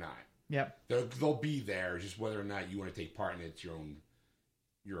for them or not. Yep. They'll be there, just whether or not you want to take part in it. It's your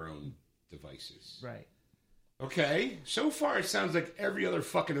own devices. Right. Okay. So far, it sounds like every other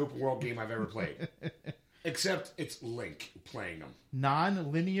fucking open world game I've ever played, except it's Link playing them.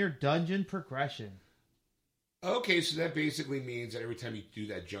 Non-linear dungeon progression. Okay, so that basically means that every time you do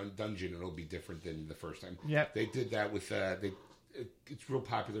that dungeon, it'll be different than the first time. Yep. They did that with it's real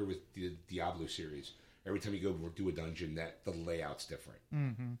popular with the Diablo series. Every time you go do a dungeon, that the layout's different.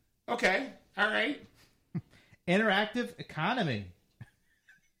 Mm-hmm. Okay, all right. Interactive economy.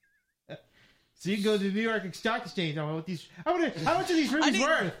 So you can go to the New York Stock Exchange. How much are these rubies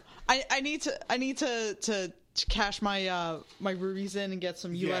worth? I need to cash my my rubies in and get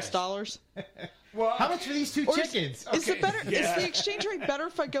some U.S. dollars. Well, how much for these two chickens? Is it better? Yeah. Is the exchange rate better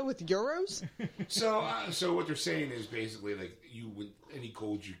if I go with euros? So what they're saying is basically like with any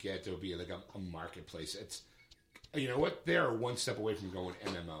gold you get, there'll be like a marketplace. It's, you know what? They're one step away from going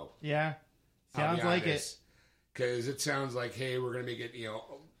MMO. Yeah, sounds like it. Because it sounds like, hey, we're gonna make it,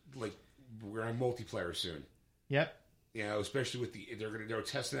 like we're on multiplayer soon. Yep. Especially with they're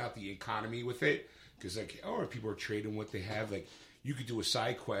testing out the economy with it, because like, people are trading what they have. Like, you could do a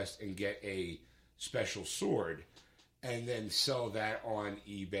side quest and get a special sword, and then sell that on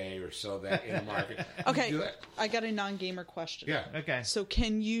eBay or sell that in the market. Okay, I got a non-gamer question. Yeah. Okay. So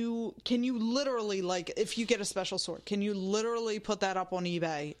can you literally, like, if you get a special sword, can you literally put that up on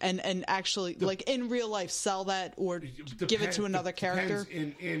eBay and actually, like, in real life, sell that or give it to another character?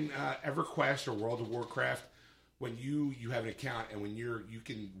 In EverQuest or World of Warcraft, when you have an account and when you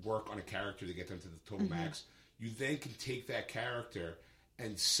can work on a character to get them to the total max, you then can take that character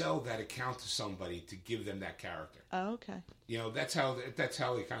and sell that account to somebody to give them that character. Oh, okay. That's how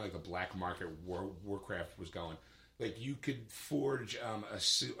kind of like the black market Warcraft was going. Like, you could forge a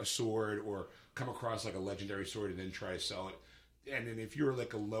sword or come across like a legendary sword and then try to sell it. And then if you're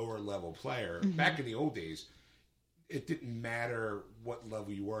like a lower level player, back in the old days, it didn't matter what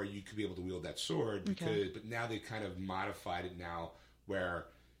level you were, you could be able to wield that sword. But now they kind of modified it now where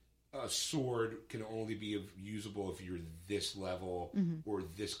a sword can only be usable if you're this level or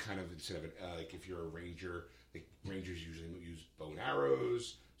this kind of, instead of like if you're a ranger, like rangers usually use bow and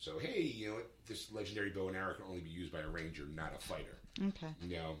arrows. So, hey, this legendary bow and arrow can only be used by a ranger, not a fighter. Okay.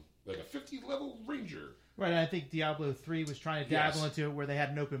 Like a 50 level ranger. Right. And I think Diablo 3 was trying to dabble into it where they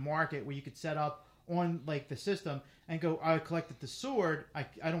had an open market where you could set up on like the system and go, I collected the sword, I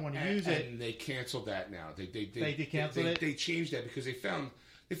don't want to use it. And they canceled that now. They canceled it? They changed that because they found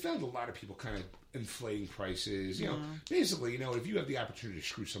a lot of people kind of inflating prices. Basically, if you have the opportunity to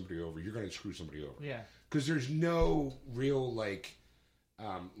screw somebody over, you're going to screw somebody over. Yeah. Because there's no real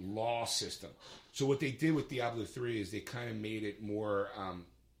law system. So what they did with Diablo 3 is they kind of made it more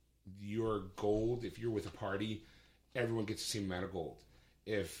your gold. If you're with a party, everyone gets the same amount of gold.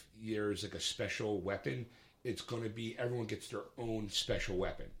 If there's like a special weapon, it's going to be everyone gets their own special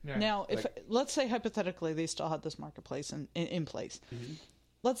weapon. Yeah. Now, if let's say hypothetically they still had this marketplace in place. Mm-hmm.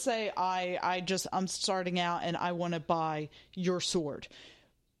 Let's say I'm starting out and I want to buy your sword.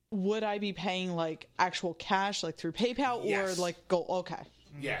 Would I be paying like actual cash, like through PayPal, Yes. or like gold? Okay.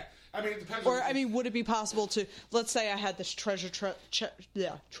 Yeah. I mean, it depends. Or would it be possible to, let's say I had this treasure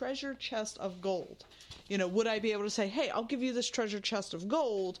chest of gold. Would I be able to say, hey, I'll give you this treasure chest of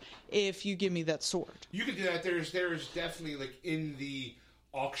gold if you give me that sword? You could do that. There's definitely, like, in the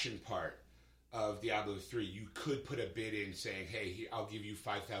auction part of Diablo 3, you could put a bid in saying, hey, I'll give you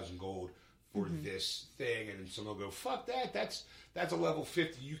 5,000 gold for this thing, and then someone will go, fuck that, that's a level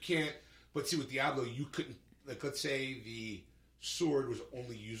 50. You can't, but see, with Diablo, you couldn't, like, let's say the sword was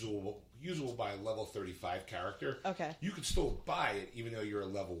only usable by a level 35 character. Okay. You could still buy it even though you're a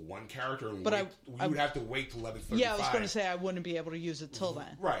level 1 character, and but you would have to wait till level 35. Yeah, I was going to say I wouldn't be able to use it till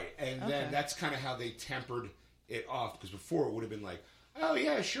then. Right, and then that's kind of how they tempered it off, because before it would have been like, oh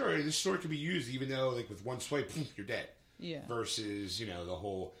yeah, sure, this sword can be used even though, like, with one swipe, you're dead. Yeah. Versus, the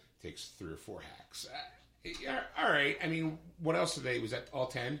whole takes 3 or 4 hacks. Yeah, all right. I mean, what else today? Was that all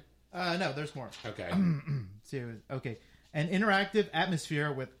 10? No, there's more. Okay. Okay. An interactive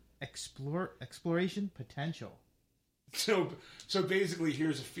atmosphere with exploration potential. So basically,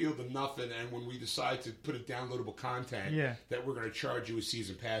 here's a field of nothing, and when we decide to put a downloadable content that we're going to charge you a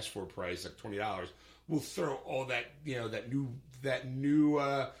season pass for a price like $20, we'll throw all that that new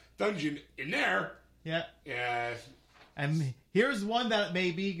dungeon in there. Yeah. Yeah. And here's one that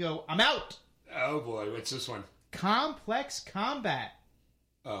made me go, I'm out. Oh boy, what's this one? Complex Combat.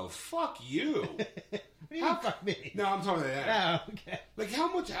 Oh, fuck you. What do you mean, fuck me? No, I'm talking about that. Oh, okay. Like,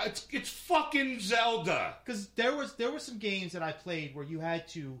 how much? It's fucking Zelda. Because there were some games that I played where you had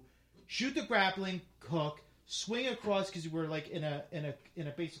to shoot the grappling hook, swing across because you were like in a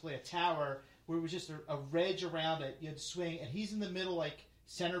basically a tower where it was just a ledge around it. You had to swing, and he's in the middle like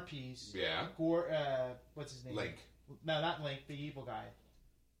centerpiece. Yeah. What's his name? Link. No, not Link. The evil guy.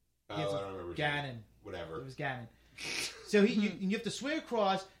 Oh, I don't remember. Ganon. Whatever. It was Ganon. So you have to swing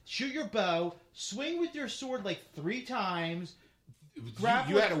across, shoot your bow, swing with your sword like 3 times.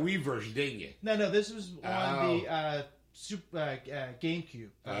 You had a Wii version, didn't you? No, this was on the GameCube.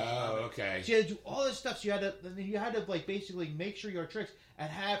 Oh, okay. So you had to do all this stuff. So you had to like basically make sure your tricks and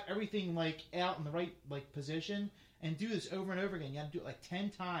have everything like out in the right like position and do this over and over again. You had to do it like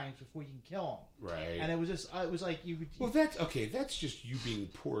 10 times before you can kill them. Right. And it was just like you. Well, that's okay. That's just you being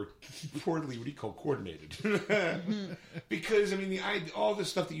poorly. What do you call coordinated? Because I mean, all the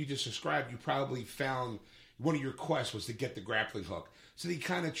stuff that you just described, you probably found one of your quests was to get the grappling hook. So they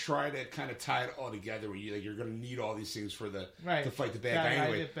kind of try to tie it all together. Where you're going to need all these things for to fight the bad guy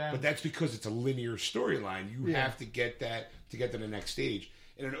anyway. But that's because it's a linear storyline. You have to get that to get to the next stage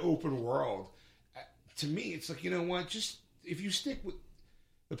in an open world. To me, it's like, you know what? Just if you stick with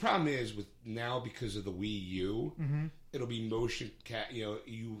the problem is with now because of the Wii U, it'll be motion.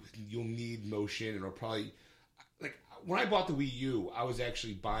 You'll need motion, and it'll probably like when I bought the Wii U, I was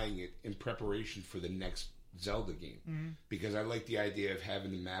actually buying it in preparation for the next Zelda game because I like the idea of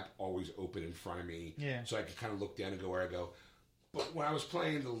having the map always open in front of me, so I can kind of look down and go where I go. But when I was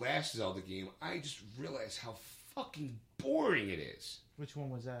playing the last Zelda game, I just realized how fucking boring it is. Which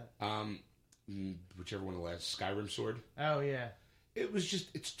one was that? Whichever one the last Skyrim Sword. Oh yeah. It was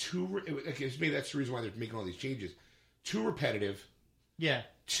just maybe that's the reason why they're making all these changes. Too repetitive. Yeah.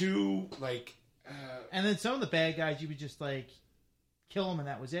 Too like. And then some of the bad guys, you would just like kill them, and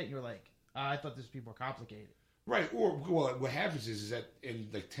that was it. You're like, I thought this would be more complicated. Right. Or what happens is that in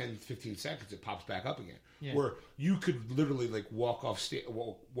like 10, 15 seconds it pops back up again. Yeah. Where you could literally like walk off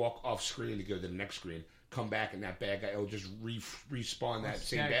screen to go to the next screen, come back, and that bad guy will just respawn that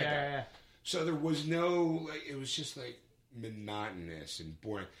same bad guy. Yeah. So there was no like it was just like monotonous and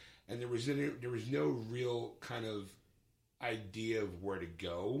boring, and there was no real kind of idea of where to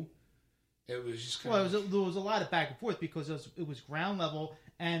go. It was just kind of... there was a lot of back and forth because it was ground level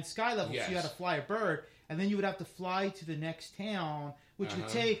and sky level, so you had to fly a bird, and then you would have to fly to the next town, which would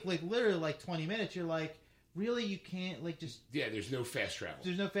take like literally like 20 minutes. You're like, really, you can't like just there's no fast travel.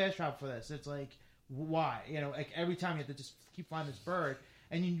 There's no fast travel for this. It's like, why? Like every time you have to just keep flying this bird.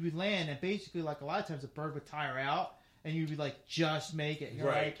 And you would land, and basically, like a lot of times, the bird would tire out, and you'd be like, "Just make it." You're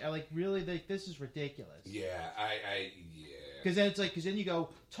like, really, this is ridiculous. Yeah, Because then it's like, because then you go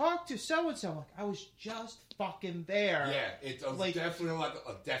talk to so and so. Like, I was just fucking there. Yeah, it's like definitely a lot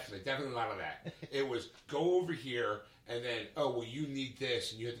of that. It was go over here, and then you need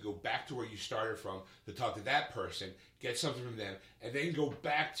this, and you have to go back to where you started from to talk to that person, get something from them, and then go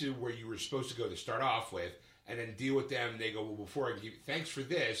back to where you were supposed to go to start off with. And then deal with them. They go, well, before I give you, thanks for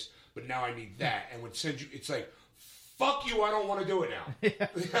this, but now I need that. And would send you, it's like, fuck you, I don't want to do it now.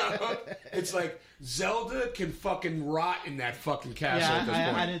 It's like, Zelda can fucking rot in that fucking castle at this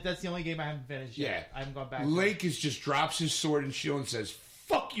point. That's the only game I haven't finished yet. I haven't gone back. Link just drops his sword and shield and says,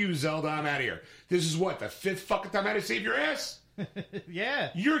 fuck you, Zelda, I'm out of here. This is what, the 5th fucking time I had to save your ass? Yeah.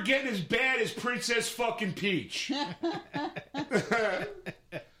 You're getting as bad as Princess fucking Peach.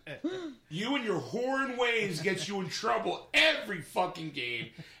 You and your whoring ways gets you in trouble every fucking game,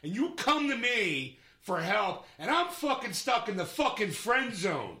 and you come to me for help, and I'm fucking stuck in the fucking friend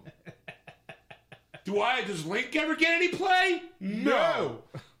zone. Does Link ever get any play? No.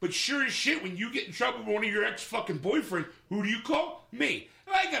 But sure as shit, when you get in trouble with one of your ex-fucking boyfriend, who do you call? Me.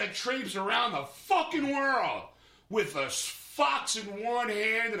 And I gotta traipse around the fucking world with a fox in one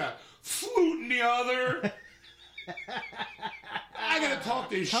hand and a flute in the other. I gotta talk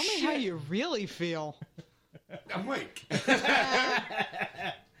this shit. Tell me how you really feel. I'm Link.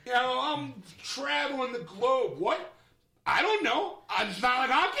 I'm traveling the globe. What? I don't know. It's not like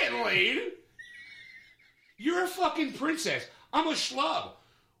I'm getting laid. You're a fucking princess. I'm a schlub.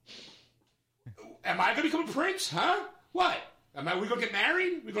 Am I gonna become a prince? Huh? What? We gonna get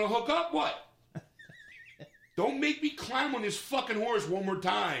married? We gonna hook up? What? Don't make me climb on this fucking horse one more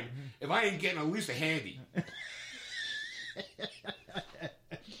time if I ain't getting at least a handy.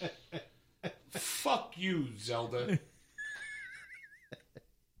 Fuck you, Zelda.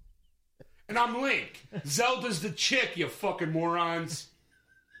 And I'm Link. Zelda's the chick, you fucking morons.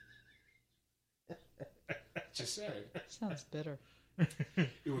 Just saying. Sounds bitter. Hey,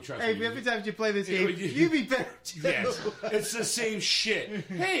 every time you play this game, you be better too. Yes, it's the same shit.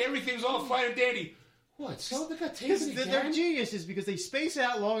 Hey, everything's all fine and dandy. What? Zelda got taken again? They're geniuses because they space it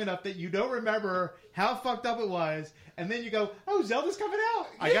out long enough that you don't remember how fucked up it was, and then you go, "Oh, Zelda's coming out!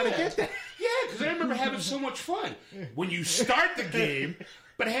 I gotta get that." Yeah, because I remember having so much fun when you start the game,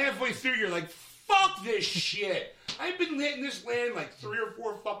 but halfway through you're like, "Fuck this shit! I've been hitting this land like 3 or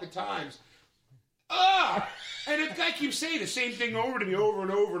 4 fucking times." And the guy keeps saying the same thing over to me over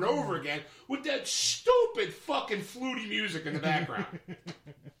and over and over again with that stupid fucking fluty music in the background.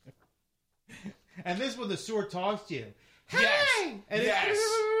 And this one, the sword talks to you. Yes. Hey! And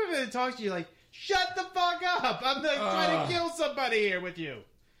it talks to you like, shut the fuck up! I'm not trying to kill somebody here with you.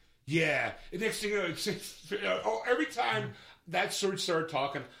 Yeah. And next thing you know, every time that sword started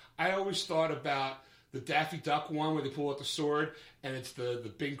talking, I always thought about the Daffy Duck one where they pull out the sword and it's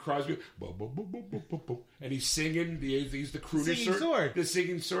the Bing Crosby, and he's singing. He's the crooner sword. The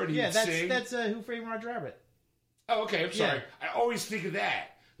singing sword. That's Who Framed Roger Rabbit. Oh, okay. I'm sorry. Yeah. I always think of that.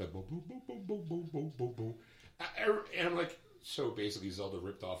 Like, and I'm like, so basically Zelda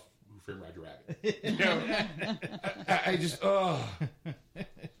ripped off Who Framed Roger Rabbit. You know? I just All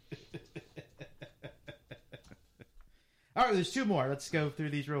right, there's 2 more. Let's go through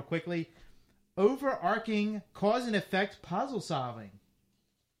these real quickly. Overarching cause and effect puzzle solving.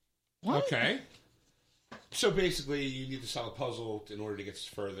 What? Okay. So basically, you need to solve a puzzle in order to get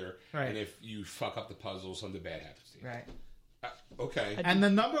further. Right. And if you fuck up the puzzle, something bad happens to you. Right. Okay. And the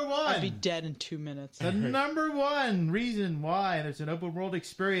number 1. I'd be dead in 2 minutes. The number 1 reason why there's an open world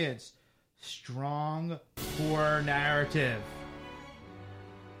experience. Strong core narrative.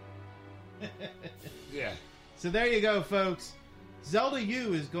 Yeah. So there you go, folks. Zelda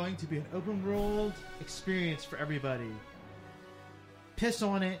U is going to be an open world experience for everybody. Piss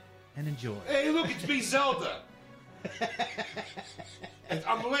on it and enjoy. Hey, look, it's me, Zelda.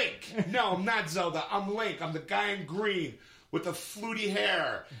 I'm Link. No, I'm not Zelda. I'm Link. I'm the guy in green with the fluty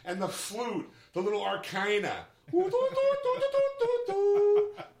hair and the flute, the little arcana. And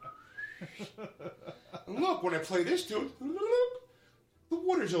look, when I play this tune, the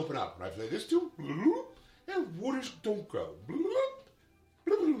waters open up. When I play this tune, and waters don't go.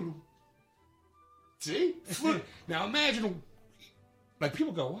 See? Flute. Now imagine, like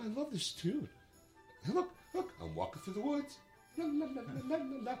people go, oh, I love this tune. And look, I'm walking through the woods. La, la, la, la,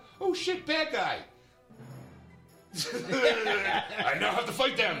 la, la. Oh shit, bad guy. I now have to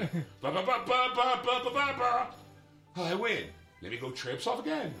fight them. Ba, ba, ba, ba, ba, ba, ba, ba, ba. Oh, I win. Let me go tramps off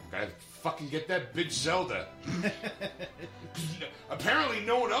again. Gotta fucking get that bitch Zelda. Apparently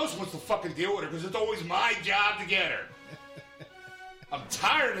no one else wants to fucking deal with her because it's always my job to get her. I'm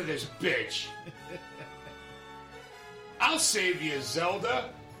tired of this bitch. I'll save you,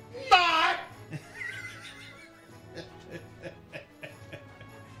 Zelda. Not!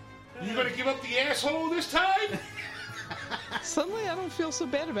 You gonna give up the asshole this time? Suddenly I don't feel so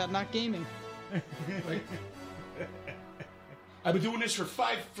bad about not gaming. Like, I've been doing this for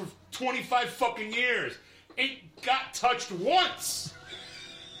 25 fucking years. Ain't got touched once.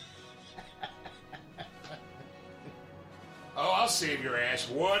 Oh, I'll save your ass.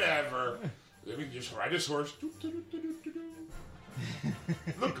 Whatever. Let me just ride this horse. Look,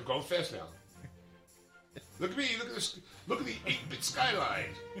 I'm going fast now. Look at me. Look at this. Look at the 8-bit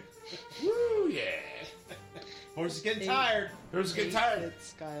skyline. Woo, yeah. Horse is getting tired. Horse is getting tired. It's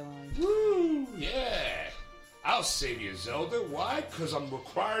Skyline. Woo, yeah. I'll save you, Zelda. Why? Because I'm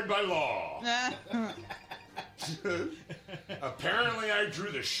required by law. Apparently, I drew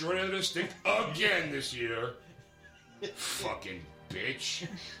the short end of the stick again this year. Fucking bitch.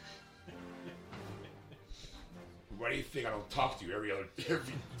 Why do you think I don't talk to you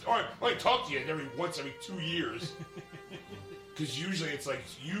I only talk to you once every 2 years? Because usually it's like,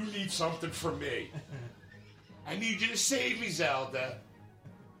 you need something from me. I need you to save me, Zelda.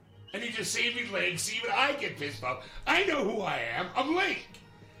 I need you to save me, Link. See, even I get pissed off. I know who I am. I'm Link.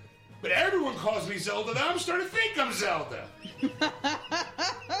 But everyone calls me Zelda. Now I'm starting to think I'm Zelda.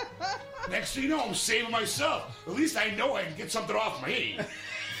 Next thing you know, I'm saving myself. At least I know I can get something off me.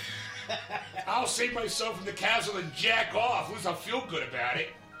 I'll save myself from the castle and jack off. At least I'll feel good about it.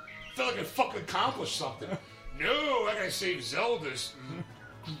 I feel like I fucking accomplished something. No, I gotta save Zelda's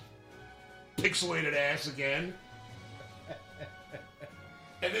pixelated ass again.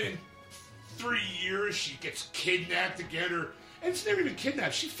 And then in 3 years, she gets kidnapped again, or And it's never even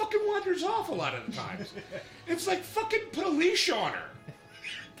kidnapped. She fucking wanders off a lot of the times. It's like fucking put a leash on her.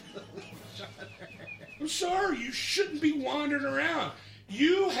 I'm sorry, you shouldn't be wandering around.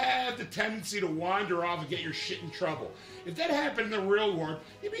 You have the tendency to wander off and get your shit in trouble. If that happened in the real world,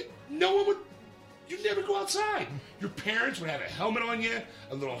 you'd never go outside. Your parents would have a helmet on you,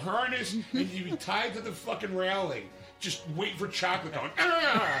 a little harness, and you'd be tied to the fucking railing, just waiting for chocolate going,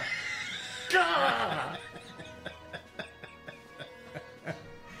 ah! Ah!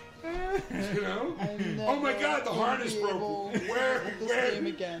 You know? Oh my God, the harness broke.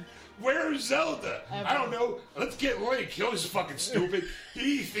 Where's Zelda? Ever. I don't know. Let's get Link. He's fucking stupid.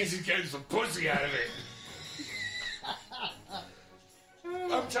 He thinks he's getting some pussy out of it.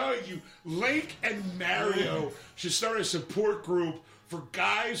 I'm telling you, Link and Mario should start a support group for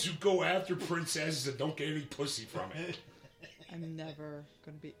guys who go after princesses and don't get any pussy from it. I'm never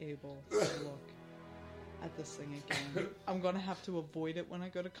going to be able to look at this thing again. I'm going to have to avoid it when I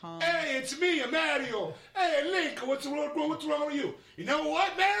go to cons. Hey, it's me, Mario. Hey, Link, what's wrong with you? You know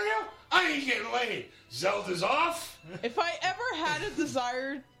what, Mario? I ain't getting laid. Zelda's off. If I ever had a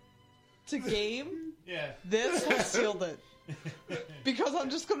desire to game, this has sealed it. Because I'm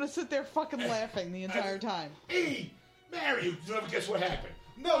just going to sit there fucking laughing the entire time. Hey, Mario, guess what happened?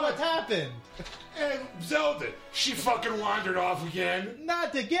 No, what happened? And Zelda, she fucking wandered off again.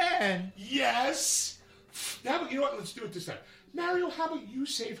 Not again. Yes. Now, you know what? Let's do it this time. Mario, how about you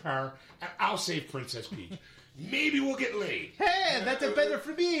save her, and I'll save Princess Peach. Maybe we'll get laid. Hey, that's better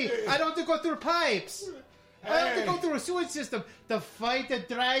for me. I don't have to go through pipes. I don't have to go through a sewage system to fight the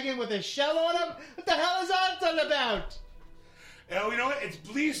dragon with a shell on him. What the hell is that all about? You know what? At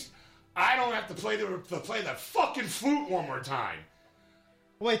least I don't have to play the fucking flute one more time.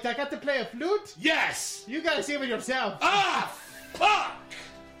 Wait, I got to play a flute? Yes. You gotta save it yourself. Ah, fuck.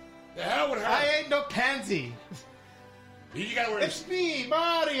 The hell would her? I ain't no pansy. You gotta wear. It's me,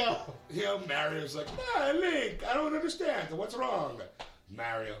 Mario. You know, Mario's like, Link, I don't understand. What's wrong?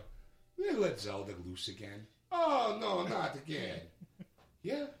 Mario, let Zelda loose again. Oh, no, not again.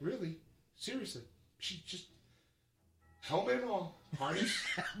 Yeah, really. Seriously. She just... Helmet and all. Harness.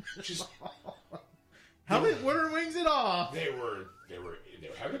 Just... Helmet, water wings and all. They were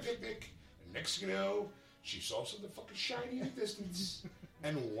having a picnic, and next thing you know, she saw something fucking shiny in the distance,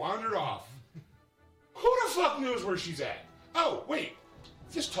 and wandered off. Who the fuck knows where she's at? Oh, wait.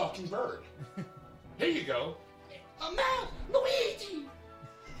 This talking bird. Here you go. Luigi!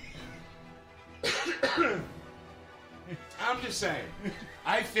 I'm just saying.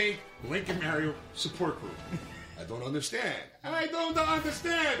 I think Link and Mario support group. I don't understand. I don't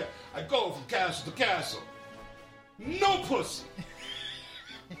understand. I go from castle to castle. No pussy.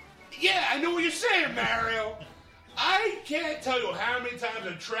 Yeah, I know what you're saying, Mario. I can't tell you how many times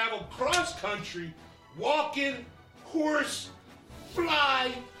I've traveled cross-country, walking, horse,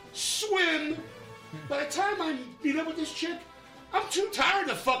 fly, swim. By the time I meet up with this chick, I'm too tired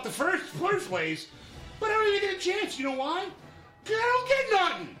to fuck the first place. But I don't even get a chance. You know why? Because I don't get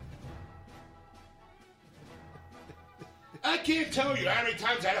nothing. I can't tell you how many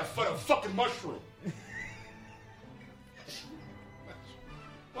times I had to fight a fucking mushroom.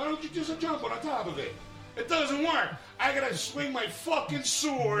 Why don't you just jump on top of it? It doesn't work. I gotta swing my fucking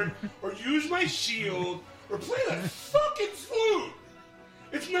sword, or use my shield, or play that fucking flute.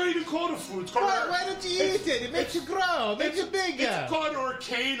 It's not even called a flute. It's called Why don't you eat it? It makes you grow. It makes you bigger. It's called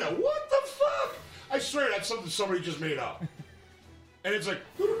Arcana. What the fuck? I swear that's something somebody just made up. And it's like,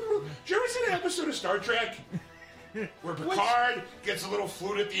 did you ever see an episode of Star Trek where Picard gets a little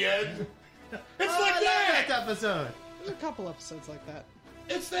flute at the end? It's like that episode. There's a couple episodes like that.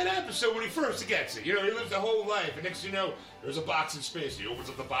 It's that episode when he first gets it. You know, he lives the whole life, and next thing you know, there's a box in space. He opens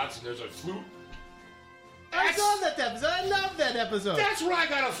up the box, and there's a flute. I saw that episode. I love that episode. That's what I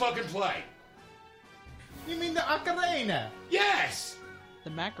gotta fucking play. You mean the ocarina? Yes.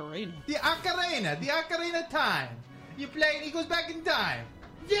 The Macarena. The ocarina time. You play and he goes back in time.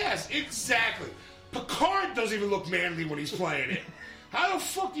 Yes, exactly. Picard doesn't even look manly when he's playing it. How the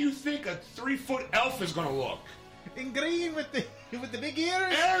fuck do you think a 3-foot elf is gonna look? In green with the big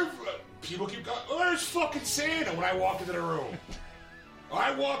ears? People keep going, there's fucking Santa when I walk into the room.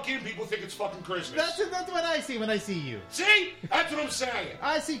 I walk in, people think it's fucking Christmas. That's what I see when I see you. See? That's what I'm saying.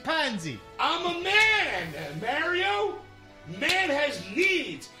 I see pansy. I'm a man, Mario. Man has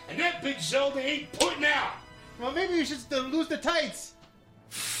needs, and that bitch Zelda ain't putting out. Well, maybe you should lose the tights.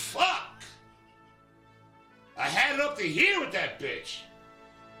 Fuck. I had it up to here with that bitch.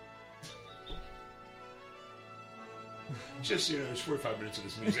 Just, you know, there's 45 minutes of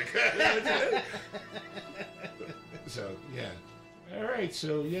this music. So, yeah. All right,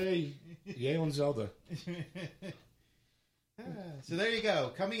 so yay on Zelda. So there you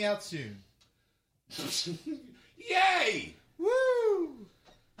go. Coming out soon. Yay! Woo!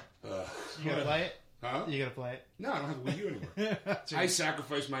 You gonna play it? Huh? You gonna play it? No, I don't have a Wii U anymore. I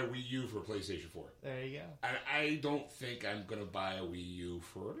sacrificed my Wii U for a PlayStation 4. There you go. And I don't think I'm going to buy a Wii U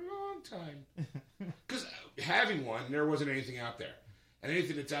for a long time. Because having one, there wasn't anything out there. And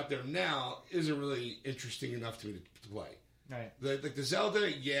anything that's out there now isn't really interesting enough to me to play. Right. Like the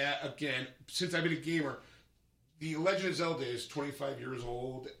Zelda, yeah, again, since I've been a gamer, the Legend of Zelda is 25 years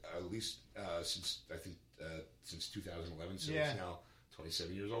old, at least since 2011, so it's now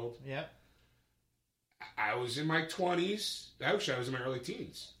 27 years old. Yep. I was in my 20s. Actually, I was in my late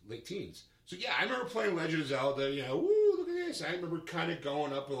teens. So yeah, I remember playing Legend of Zelda. You know, woo, look at this. I remember kind of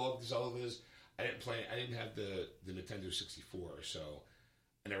going up with all the Zeldas. I didn't have the Nintendo 64, so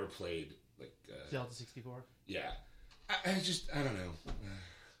I never played like Zelda 64. Yeah, I don't know.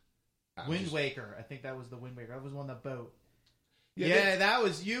 Wind Waker. I think that was the Wind Waker. That was on the boat. Yeah, that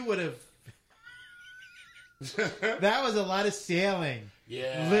was. You would have. That was a lot of sailing.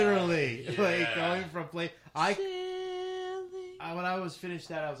 Yeah, literally, yeah. like going from play. When I was finished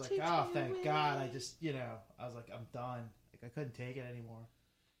that, I was like, oh, thank God. I just, I was like, I'm done. Like I couldn't take it anymore.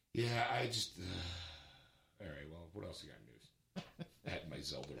 Yeah, I just. All right. Well, what else you got news? I had my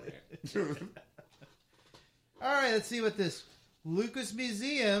Zelda rant. All right, let's see what this Lucas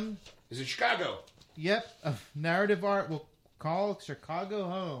Museum is in Chicago. Yep, narrative art will call Chicago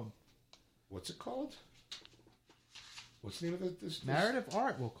home. What's it called? What's the name of this? Narrative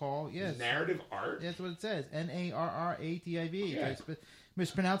art will call, yes. Narrative art? That's what it says. Narrativ. Yeah.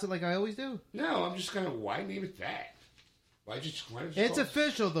 Mispronounce it like I always do. No, I'm just kind of, why name it that? Why just it's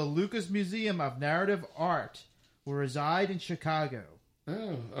official. The Lucas Museum of Narrative Art will reside in Chicago.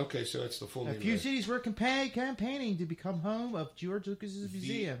 Oh, okay, so it's the full name. A few cities were campaigning to become home of George Lucas's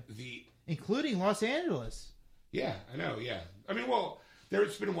museum, including Los Angeles. Yeah, I know, yeah. I mean, well,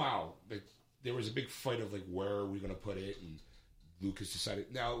 it's been a while. There was a big fight of, like, where are we going to put it, and Lucas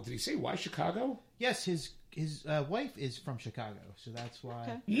decided. Now, did he say why Chicago? Yes, his wife is from Chicago, so that's why.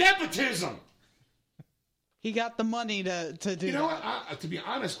 Okay. Nepotism! He got the money to do You know that. what? To be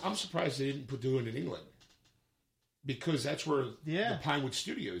honest, I'm surprised they didn't do it in England. Because that's where the Pinewood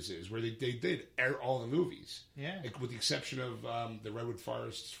Studios is, where they did air all the movies. Yeah. Like, with the exception of the Redwood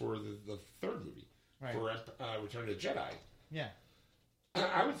Forests for the third movie. Right. For Return of the Jedi. Yeah.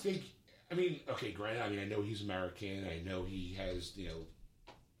 I would think, I mean, okay, granted, I know he's American. I know he has,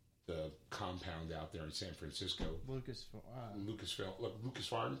 the compound out there in San Francisco. Lucas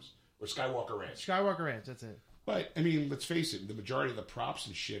Farms? Or Skywalker Ranch. Skywalker Ranch, that's it. But, I mean, let's face it, the majority of the props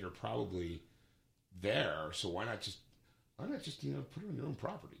and shit are probably there, so why not just put it on your own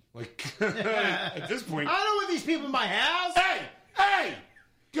property? Like, at this point... I don't want these people in my house! Hey!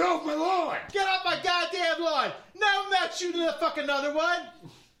 Get off my lawn! Get off my goddamn lawn! No, I'm not shooting a fucking another one!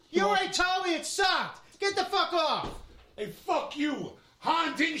 You already told me it sucked! Get the fuck off! Hey, fuck you!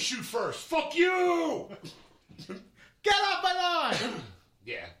 Han didn't shoot first! Fuck you! Get off my lawn!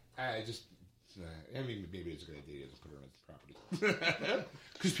 Yeah, maybe it's a good idea to put it on the property.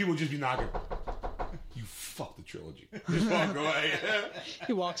 Because people would just be knocking. You fuck the trilogy. Just walk away.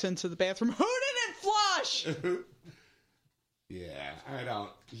 He walks into the bathroom. Who didn't flush? Yeah, I don't.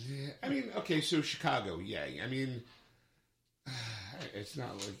 Yeah, I mean, okay, so Chicago, yeah. I mean, it's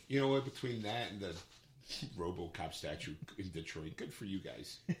not like, you know what, between that and the RoboCop statue in Detroit, good for you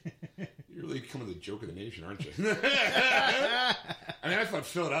guys. You're really becoming the joke of the nation, aren't you? I mean, I thought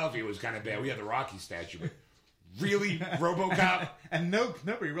Philadelphia was kind of bad. We had the Rocky statue, but really, RoboCop? And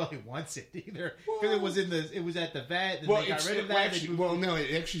nobody really wants it either, because it was at the vet. And they got rid of that. No,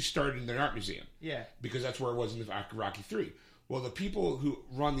 it actually started in the art museum. Yeah, because that's where it was in the Rocky 3. Well, the people who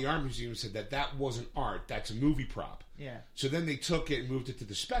run the art museum said that wasn't art; that's a movie prop. Yeah. So then they took it and moved it to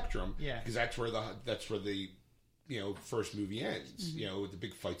the Spectrum. Yeah. Because that's where the first movie ends. Mm-hmm. With the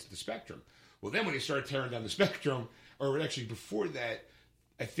big fights at the Spectrum. Well, then when they started tearing down the Spectrum, or actually before that,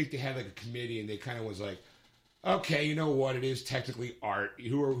 I think they had like a committee, and they kind of was like, okay, you know what? It is technically art.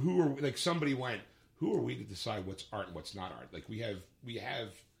 Who are like somebody went, who are we to decide what's art and what's not art? Like we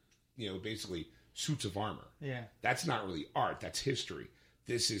have basically suits of armor. Yeah. That's not really art. That's history.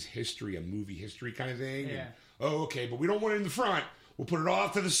 This is history, a movie history kind of thing. Yeah. And, okay, but we don't want it in the front. We'll put it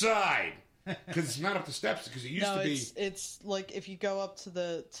off to the side. Because it's not up the steps, because it used to be... it's like if you go up to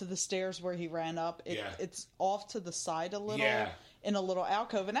the stairs where he ran up, it's off to the side a little, in a little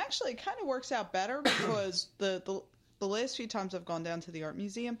alcove. And actually, it kind of works out better because the last few times I've gone down to the art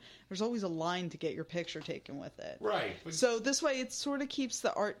museum, there's always a line to get your picture taken with it. Right. So this way, it sort of keeps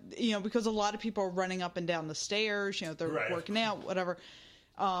the art, because a lot of people are running up and down the stairs, they're working out, whatever.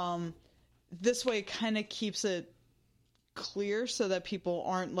 This way, it kind of keeps it clear so that people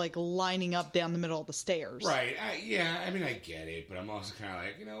aren't like lining up down the middle of the stairs. Right. I mean, I get it, but I'm also kind of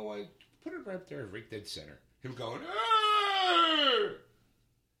like, you know what? Put it right up there, right dead center. Him going, "Arr!"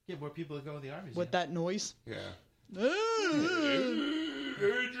 Get more people to go in the art museum. With that noise. Yeah. Ah.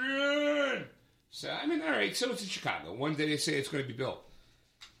 Adrian! So, I mean, all right, so it's in Chicago. When did they say it's going to be built?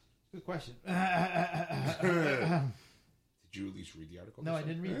 Good question. Did you at least read the article? No, I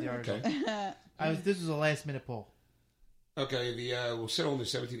didn't read the article. Okay. This was a last minute poll. Okay, will settle on the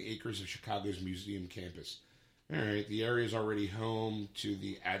 17 acres of Chicago's museum campus. All right, the area is already home to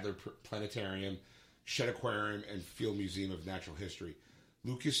the Adler Planetarium, Shedd Aquarium, and Field Museum of Natural History.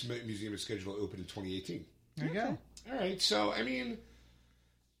 Lucas Museum is scheduled to open in 2018. There you go. All right, so, I mean,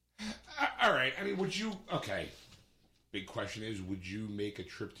 all right, I mean, would you, okay, big question is, would you make a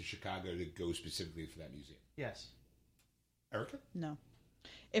trip to Chicago to go specifically for that museum? Yes. Erica? No.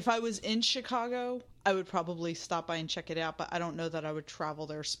 If I was in Chicago, I would probably stop by and check it out, but I don't know that I would travel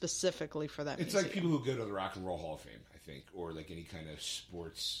there specifically for that It's museum. like people who go to the Rock and Roll Hall of Fame, I think, or like any kind of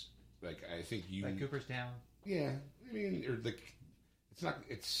sports, like I think you... Like Cooperstown. Yeah, I mean, or like, it's not,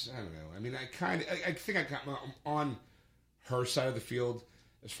 it's, I don't know. I mean, I think I got on her side of the field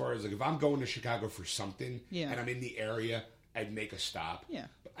as far as like, if I'm going to Chicago for something and I'm in the area, I'd make a stop. Yeah.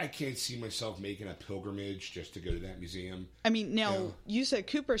 But I can't see myself making a pilgrimage just to go to that museum. I mean, now, you said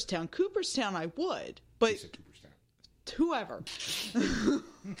Cooperstown. Cooperstown I would, but I said Cooperstown. whoever.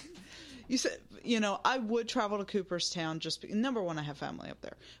 You said, I would travel to Cooperstown just because, number one, I have family up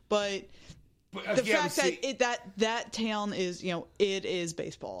there. But the fact that town is, it is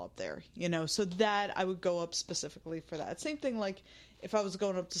baseball up there, so that I would go up specifically for that. Same thing like if I was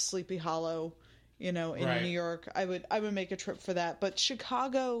going up to Sleepy Hollow, in Right. New York, I would make a trip for that. But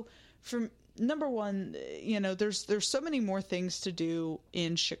Chicago, from number one, there's so many more things to do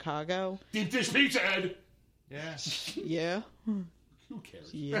in Chicago. Deep dish pizza, Ed! Yeah. Yeah. Who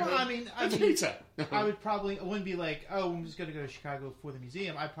cares? Yeah. Well, I mean, It's pizza. I wouldn't be like, oh, I'm just going to go to Chicago for the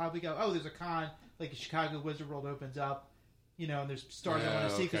museum. I'd probably go, oh, there's a con, like the Chicago Wizard World opens up, and there's stars I want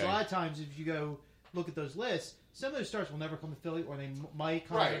to see. Because a lot of times, if you go look at those lists, some of those stars will never come to Philly, or they might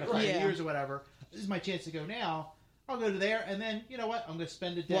come in a couple years or whatever. This is my chance to go now. I'll go to there, and then, you know what? I'm going to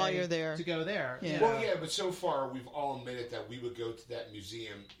spend a day while you're there to go there. Yeah. Well, yeah, but so far we've all admitted that we would go to that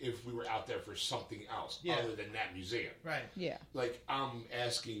museum if we were out there for something else other than that museum. Right. Yeah. Like, I'm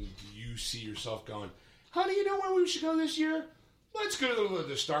asking, do you see yourself going, how do you know where we should go this year? Let's go to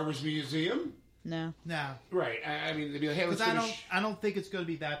the Star Wars Museum. No. No. Right. I mean, they'd be like, hey, let's Because go I don't think it's going to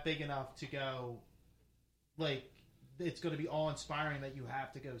be that big enough to go, like, it's going to be all inspiring that you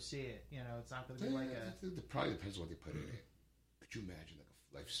have to go see it. It's not going to be like a... It probably depends on what they put in it. Could you imagine like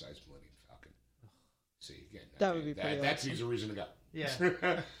a life-size Millennium Falcon? See, again, That would be pretty That awesome. seems a reason to go.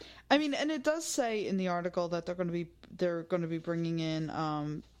 Yeah. I mean, and it does say in the article that they're going to be bringing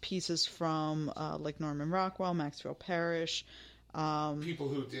in pieces from like Norman Rockwell, Maxfield Parrish. People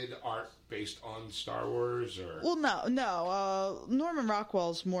who did art based on Star Wars, or Well, no. Norman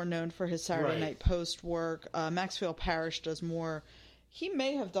Rockwell's more known for his Saturday Night Post work. Maxfield Parrish does more. He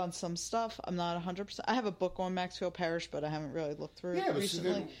may have done some stuff. I'm not 100%. I have a book on Maxfield Parrish, but I haven't really looked through it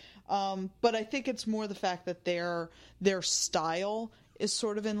recently. But I think it's more the fact that their style is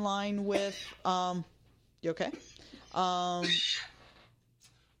sort of in line with. You okay? Water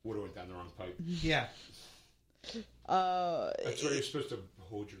went down the wrong pipe. Yeah. That's where you're supposed to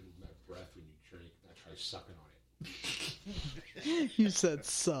hold your breath when you drink, not try sucking on it. You said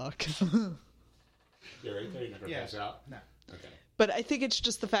suck. You're right there. You're not going to pass out. No. Okay. But I think it's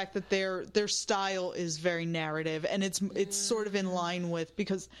just the fact that their style is very narrative, and it's sort of in line with,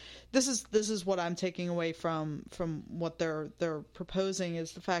 because this is what I'm taking away from what they're proposing,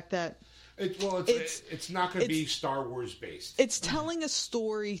 is the fact that it's not going to be Star Wars based. it's telling a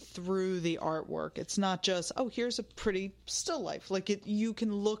story through the artwork. It's not just, oh, here's a pretty still life. Like you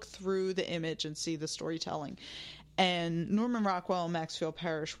can look through the image and see the storytelling. And Norman Rockwell and Maxfield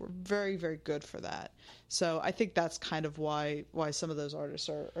Parrish were very, very good for that. So I think that's kind of why some of those artists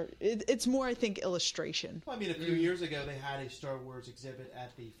are it's more, I think, illustration. Well, I mean, a few years ago, they had a Star Wars exhibit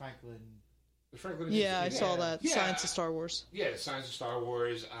at the Franklin. I saw that. Yeah. Science of Star Wars. Yeah, Science of Star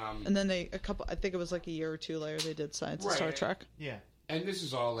Wars. And then I think it was like a year or two later, they did Science of Star Trek. Yeah. And this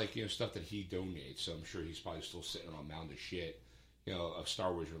is all like, stuff that he donates, so I'm sure he's probably still sitting on a mound of shit, of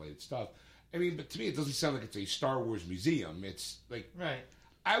Star Wars related stuff. I mean, but to me, it doesn't sound like it's a Star Wars museum. It's like,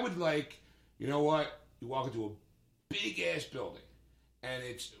 I would like, you know what? You walk into a big ass building, and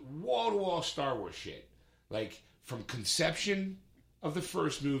it's wall to wall Star Wars shit, like from conception of the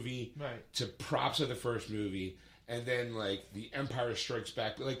first movie to props of the first movie, and then like the Empire Strikes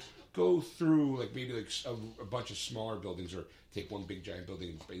Back, but like go through like maybe like a bunch of smaller buildings, or take one big giant building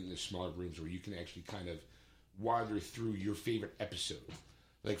and put it into smaller rooms where you can actually kind of wander through your favorite episode.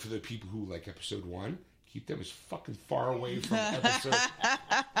 Like for the people who like episode 1, keep them as fucking far away from episode.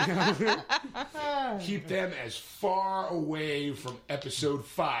 Keep them as far away from episode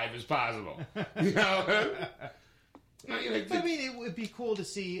 5 as possible. You know. I mean, it would be cool to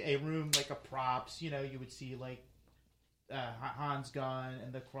see a room like a props. You know, you would see like Han's gun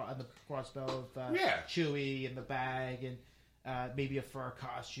and the crossbow of Chewie and the bag and maybe a fur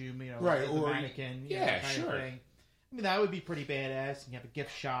costume. You know, right? The mannequin. Yeah, kind sure. of thing. I mean, that would be pretty badass. And you have a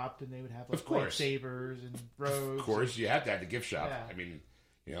gift shop, and they would have like lightsabers and robes. Of course, you have to have the gift shop. Yeah. I mean,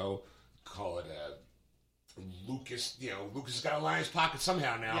 you know, call it Lucas. You know, Lucas has got to line his pocket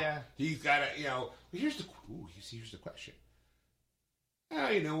somehow now. Yeah. He's got to. You know, here's the question.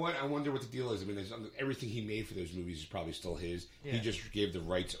 You know what? I wonder what the deal is. I mean, everything he made for those movies is probably still his. Yeah. He just gave the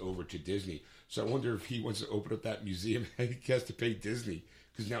rights over to Disney. So I wonder if he wants to open up that museum, he has to pay Disney,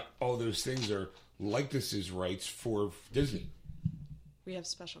 because now all those things are likenesses rights for Disney. We have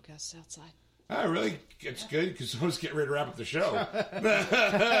special guests outside. Oh, really? It's good, because someone's getting ready to wrap up the show.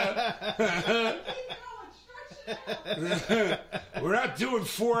 We're not doing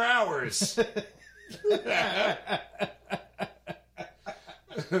 4 hours.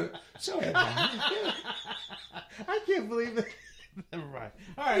 So I can't believe it. Never mind.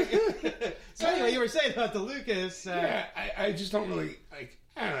 All right. So anyway, you were saying about the Lucas. Yeah, I just don't really like.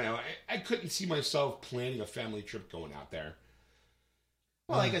 I don't know. I couldn't see myself planning a family trip going out there.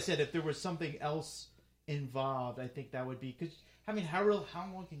 Well, like I said, if there was something else involved, I think that would be, because I mean, how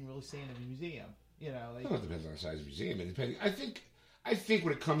long can you really stay in a museum? You know, like, well, it depends on the size of the museum. And depending, I think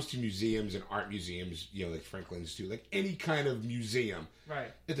when it comes to museums and art museums, you know, like Franklin Institute, like any kind of museum,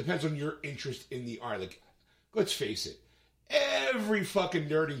 right? It depends on your interest in the art. Like, let's face it, every fucking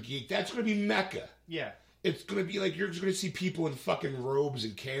nerd and geek, that's going to be Mecca. Yeah. It's going to be like you're just going to see people in fucking robes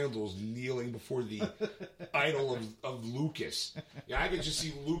and candles kneeling before the idol of Lucas. Yeah, I can just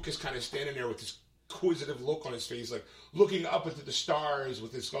see Lucas kind of standing there with this inquisitive look on his face, like looking up into the stars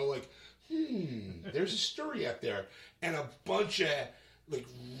with his skull, like, there's a story out there. And a bunch of like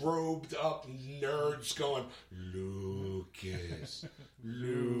robed up nerds going, Lucas,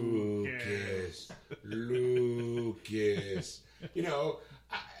 Lucas, Lucas. You know,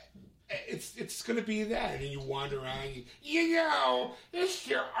 it's going to be that. And then you wander around, you know, this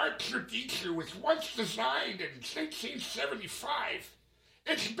here R2-D2 was once designed in 1975.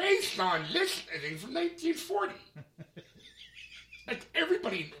 It's based on this thing from 1940. Like,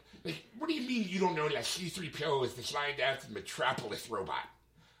 everybody, like, what do you mean you don't know that C-3PO is designed after the Metropolis robot?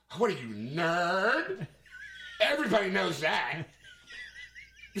 What are you, nerd? Everybody knows that.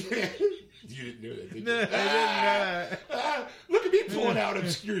 You didn't know that, did you? No, I didn't know. Look at me pulling out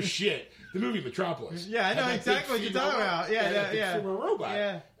obscure shit. The movie Metropolis. Yeah, I know exactly what you're talking about. Yeah. From a robot.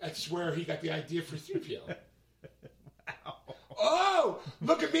 Yeah. That's where he got the idea for 3PO. Wow. Oh,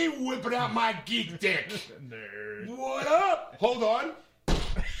 look at me whipping out my geek dick. Nerd. What up? Hold on.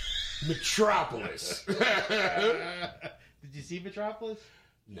 Metropolis. Did you see Metropolis?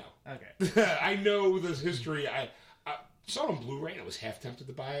 No. Okay. I know the history. I saw it on Blu-ray, and I was half tempted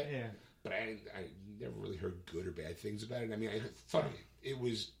to buy it. Yeah. But I never really heard good or bad things about it. I mean, I thought it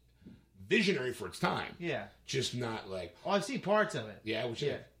was visionary for its time. Yeah. Just not like... Oh, I've seen parts of it. Yeah, which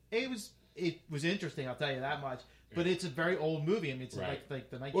It was interesting, I'll tell you that much. But it's a very old movie. I mean, it's like the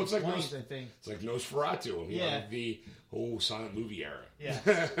 1920s, I think. It's like Nosferatu, you know, the whole silent movie era. Yeah.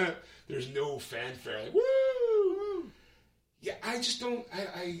 There's no fanfare. Like, woo! Yeah, I just don't...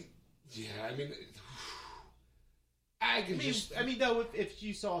 I mean, though, if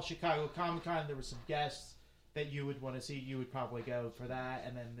you saw Chicago Comic-Con, there were some guests that you would want to see. You would probably go for that,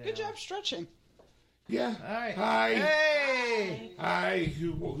 and then good job stretching. Yeah. All right. Hi. Hey. Hi.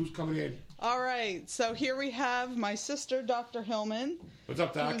 Who's coming in? All right. So here we have my sister, Dr. Hillman. What's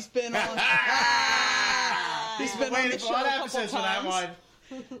up, Doc? Who's been on? He's been on the show a couple times.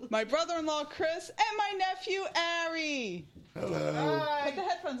 My brother-in-law, Chris, and my nephew, Ari. Hello. Put the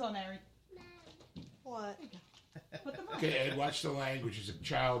headphones on, Ari. What? Put them on. Okay, Ed, watch the language. There's a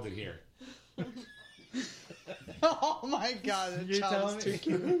child in here. Oh my God, the child is too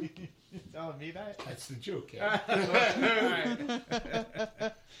cute. You're telling me that? That's the joke, Ed.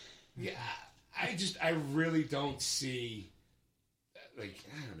 Yeah, I really don't see, like,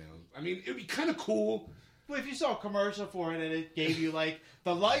 I don't know. I mean, it would be kind of cool. Well, if you saw a commercial for it and it gave you, like,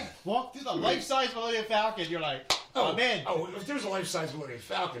 walk through the life-size Millennium Falcon, you're like, I'm in. Oh, if there's a life-size Millennium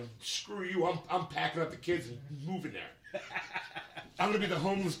Falcon, screw you. I'm packing up the kids and moving there. I'm gonna be the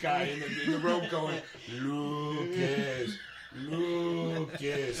homeless guy in the robe going, Lucas.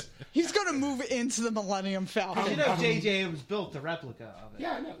 He's gonna move into the Millennium Falcon. You know, J.J. was built a replica of it.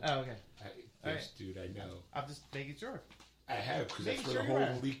 Yeah, I know. Oh, okay. Yes, dude, I know. I'm just making sure. I have, because that's Making where the sure whole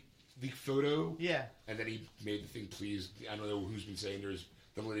you're right. leak photo. Yeah. And then he made the thing, please. I don't know who's been saying there's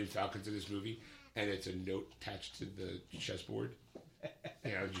the Millennium Falcons in this movie, and it's a note attached to the chessboard.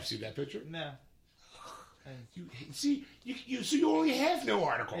 Did you see that picture? No. You see, so you only have no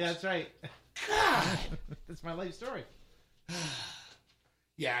articles. Yeah, that's right. God. That's my life story.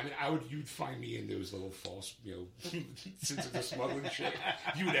 Yeah, I mean, you'd find me in those little false, since it's a smuggling ship,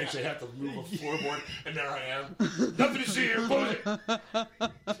 you would actually have to move a floorboard, and there I am. Nothing to see here, close it. Who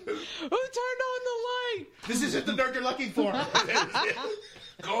turned on the light? This isn't the dirt you're looking for.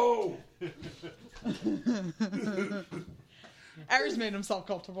 Go. Aries made himself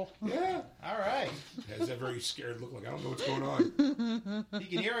comfortable. Yeah. All right. Has that very scared look like, I don't know what's going on. You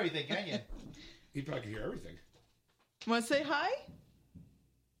can hear everything, can you? He probably can hear everything. Want to say hi?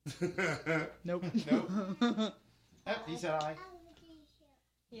 Nope. Nope. Oh, he said hi.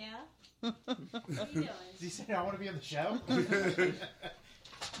 Yeah? What are you doing? He said, I want to be on the show.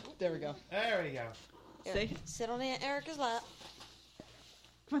 There we go. There we go. Say, Sit on Aunt Erica's lap.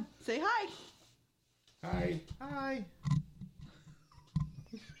 come on, say hi. Hi. Hi.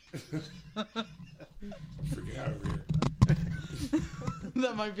 Freaking out over here.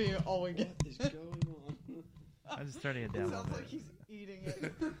 That might be all we get. What is going on? I'm just turning it down. Sounds like he's eating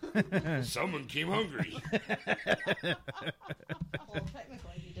it. Someone came hungry. Well,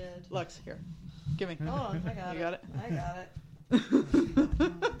 technically he did. Lux, here. Give me. Hold on, I got You it. got it? I got it.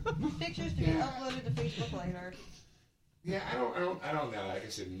 Pictures to be uploaded to Facebook later. Yeah, I don't know. Like I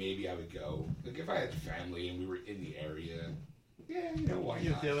said, maybe I would go. Like if I had family and we were in the area, yeah, why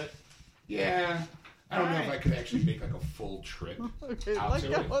You'll not? do it. Yeah. I don't know if Alright. I could actually make like a full trip Okay, out let to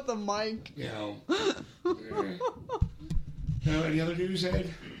go it. with the mic. Any other news,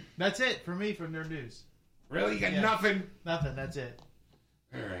 Ed? That's it for me from Nerd News. Really? You got Yeah. nothing? Nothing. That's it.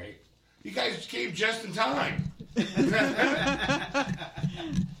 All right. You guys came just in time. I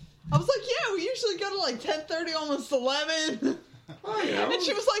was like, yeah, we usually go to like 10:30, almost 11. Oh, you know. And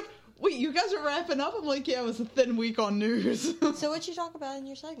she was like, wait, you guys are wrapping up? I'm like, yeah, it was a thin week on news. So what you talk about in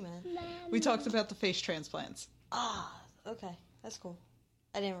your segment? We talked about the face transplants. Ah, okay. That's cool.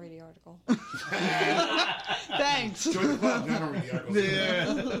 I didn't read the article. Thanks. Join the club. No, I don't read the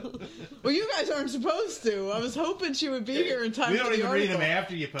articles. Well, you guys aren't supposed to. I was hoping she would be here in time We for don't the even read article. them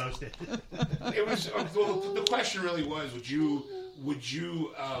after you post it. It was well, the question really was: Would you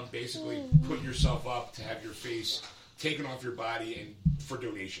basically put yourself up to have your face taken off your body and for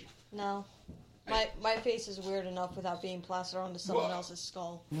donation? No. My face is weird enough without being plastered onto someone else's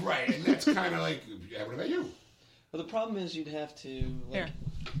skull. Right, and that's kind of like, yeah, what about you? Well, the problem is you'd have to, Here.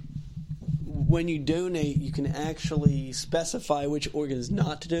 when you donate, you can actually specify which organs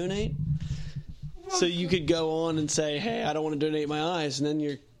not to donate. So you could go on and say, hey, I don't want to donate my eyes, and then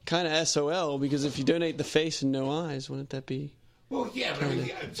you're kind of SOL, because if you donate the face and no eyes, wouldn't that be... Well, yeah, but I mean,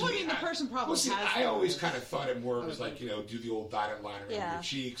 Well, I mean, the person probably see, has I them. always kind of thought it more was like, do the old dotted line around Yeah. your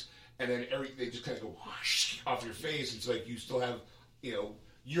cheeks, and then they just kind of go whoosh off your face. It's like you still have,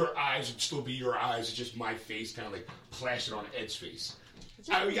 your eyes would still be your eyes. It's just my face kind of like plastered on Ed's face.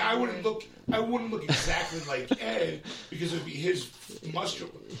 I wouldn't look exactly like Ed because it would be his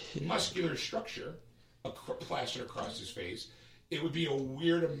muscular structure plastered across his face. It would be a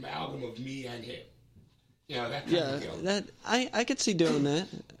weird amalgam of me and him. That kind Yeah, of deal. that I could see doing that.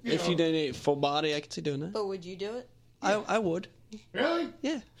 If you donate full body, I could see doing that. But would you do it? I would. Really?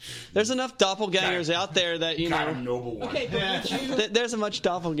 Yeah. There's enough doppelgangers out there that, Got a noble one. Okay, but would you, There's a much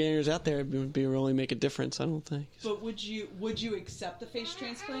doppelgangers out there. It would be really make a difference, I don't think. but would you accept the face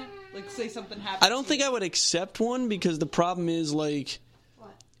transplant? Like, say something happened. I don't think I would accept one because the problem is, like,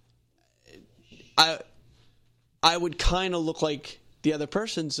 What? I would kind of look like the other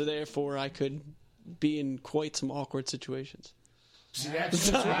person, so therefore I could be in quite some awkward situations. See,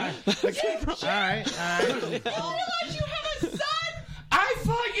 that's All right. Oh, you have a son? I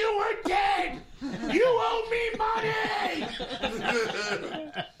thought you were dead. You owe me money.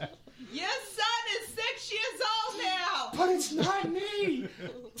 Your son is 6 years old now. But it's not me,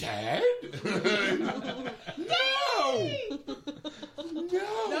 Dad. No.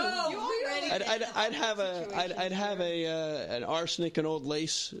 No, You already really? I'd have an arsenic and old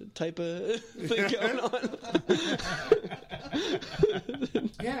lace type of thing going on.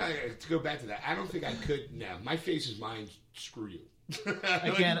 Yeah, to go back to that, I don't think I could. No, my face is mine. Screw you.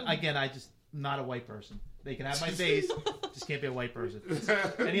 Again, I just not a white person. They can have my face. Just can't be a white person.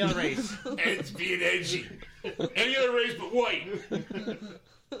 Any other race. Ed's being edgy. Any other race but white.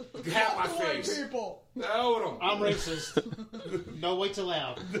 Hat my face. people. No, I'm racist. No whites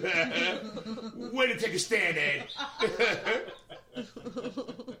allowed. Way to take a stand, Ed.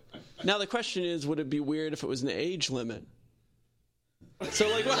 Now the question is, would it be weird if it was an age limit? So,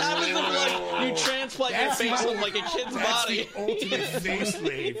 like, what happens if, like, you transplant your face on, like, a kid's body? The ultimate face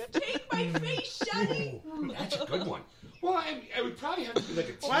slave. Take my face, Shuddy! That's a good one. Well, I would probably have to be like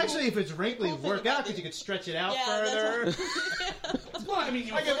a Well, actually, if it's wrinkly, it'd work out because you could stretch it out further. Well, I mean,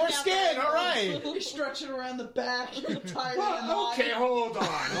 you I get more skin. All right. You stretch it around the back. You're tired Well, okay, hold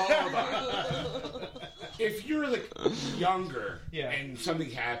on. If you're like younger and something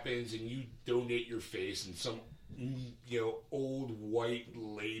happens and you donate your face and some old white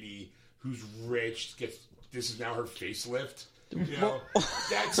lady who's rich gets this is now her facelift.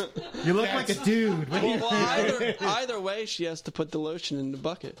 You look like a dude. Well, either way, she has to put the lotion in the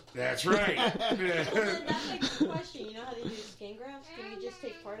bucket. That's right. Well, then that begs the question. You know how they do skin grafts? Can you just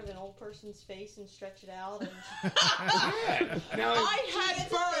take part of an old person's face and stretch it out? And... Now, I had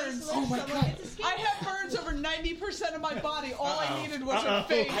burns. Oh my God. I had burns over 90% of my body. All I needed was her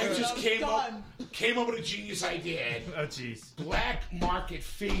face. I just came came up with a genius idea, Ed. Oh, jeez. Black market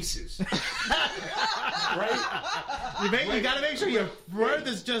faces. Right? You got to make sure your word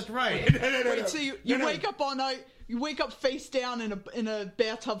is just right. Wait, so you wake up all night, you wake up face down in a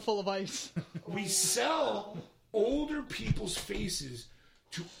bathtub full of ice. We sell older people's faces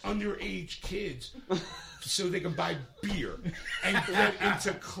to underage kids so they can buy beer and get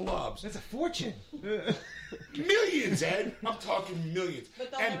into clubs. That's a fortune. Millions, Ed. I'm talking millions.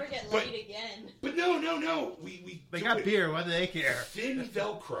 But they'll never get laid again. But no. They got beer. What do they care? Thin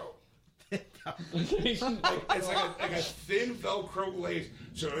Velcro. It's like a thin Velcro lace.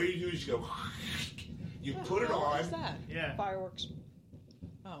 So all you do is you go, you put it on. What is that? Yeah. Fireworks.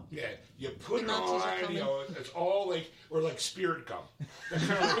 Oh. Yeah, you put it Nazis are on. coming. It's all like spirit gum. Kind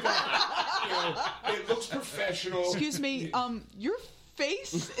of like that. It looks professional. Excuse me. Your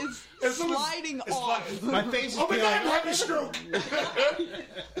face is sliding off. My face is Oh my feeling God, I'm having a stroke. Good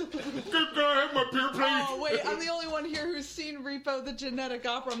guy, have my beer, please. Oh wait, I'm the only one here who's seen Repo the Genetic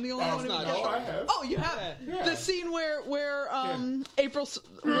Opera. I'm the only one who not gets I have. Oh, you have the scene where April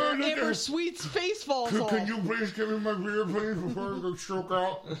Sweet's face falls off. Can you please give me my beer, please, before I go stroke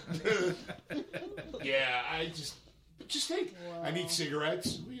out? Yeah, just think. Wow. I need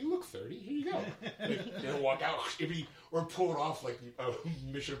cigarettes. Well, you look 30. Here you go. Then walk out, or pull it off like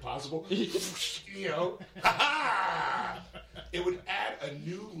Mission Impossible. Ha-ha! It would add a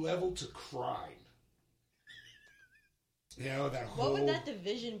new level to crime. That whole... What would that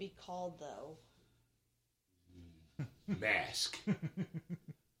division be called, though? Mask.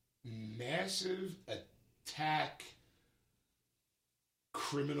 Massive attack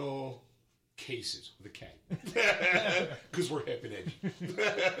criminal cases with a K. Because we're hip and edgy.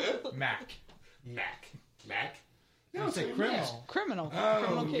 Mac. No, It's it's a a criminal.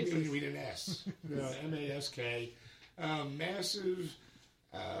 Criminal cases. We didn't S. M-A-S-K. Massive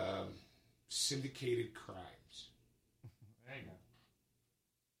syndicated crimes. There you go.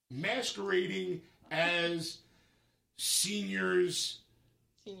 Masquerading as seniors'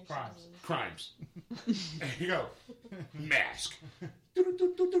 Senior Crimes. citizens. crimes. There you go. Mask.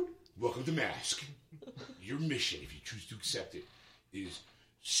 Welcome to Mask. Your mission, if you choose to accept it, is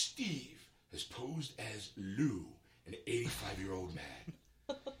Steve has posed as Lou, an 85-year-old man.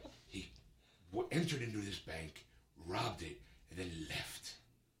 He entered into this bank, robbed it, and then left.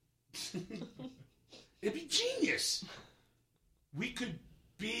 It'd be genius. We could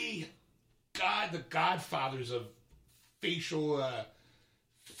be the godfathers of facial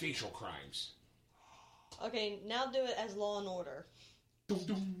crimes. Okay, now do it as Law and Order. All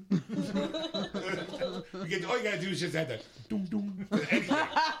you gotta do is just add that.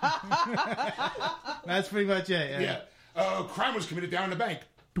 That's pretty much it. Yeah. Crime was committed down in the bank.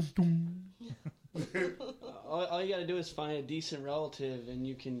 All you got to do is find a decent relative, and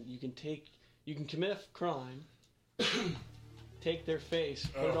you can commit a crime, take their face,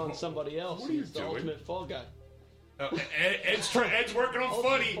 put it on somebody else, what are and you it's the doing? ultimate fall guy. Ed's working on Ultimate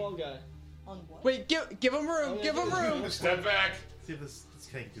funny. fall guy. On what? Wait, give him room. Give him room. Step back. See if this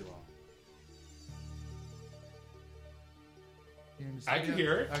taking too long. I can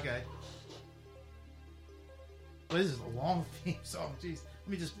hear it. Okay. Well, this is a long theme song. Jeez. Let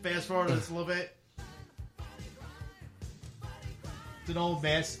me just fast forward this a little bit. It's an old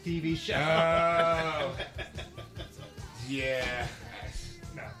Mask TV show. Yeah.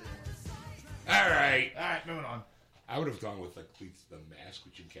 No. All right. All right, moving on. I would have gone with like the mask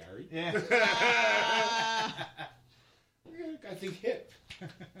which you carry. Yeah. I think hip.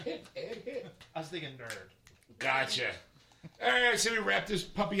 Hip, Ed, hip. I was thinking nerd. Gotcha. All right, so we wrap this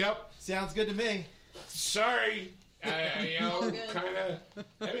puppy up. Sounds good to me. Sorry. You know, kind of.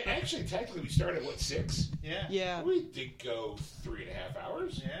 I mean, actually, technically, we started at, 6? Yeah. Yeah. We did go 3.5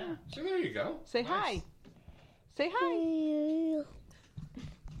 hours. Yeah. So there you go. Say hi. Say hi.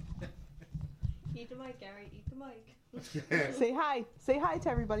 Eat the mic, Gary. Eat the mic. Say hi. Say hi to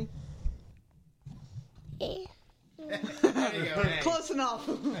everybody. There you go. Hey. Close enough.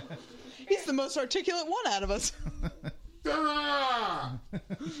 He's the most articulate one out of us. Ah!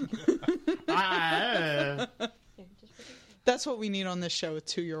 Ah, Here, just put it That's what we need on this show, a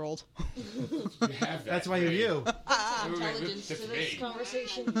 2-year-old. You have that. that's why you're you. intelligence to this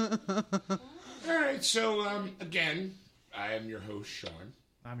conversation. All right, so again, I am your host, Sean.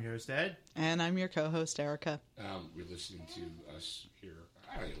 I'm your host, Ed. And I'm your co-host, Erica. You're listening to us here.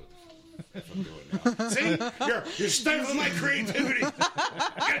 I don't know what the fuck I'm doing now. See? You're stifling my creativity. Get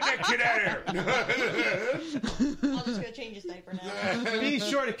that kid out of here. I'll just go change his diaper now. Be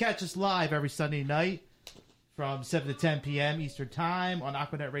sure to catch us live every Sunday night from 7 to 10 p.m. Eastern Time on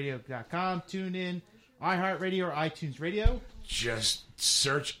AquanetRadio.com. Tune in, iHeartRadio or iTunes Radio. Just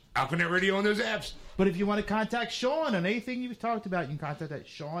search Aquanet Radio on those apps. But if you want to contact Sean on anything you've talked about, you can contact at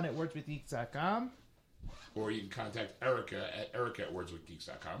Sean@wordswithgeeks.com. Or you can contact Erica at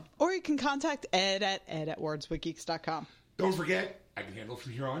wordswithgeeks.com. Or you can contact Ed at ed@wordswithgeeks.com. Don't forget, I can handle it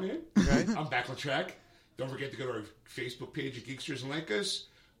from here on in. Okay. I'm back on track. Don't forget to go to our Facebook page at Geeksters and like us.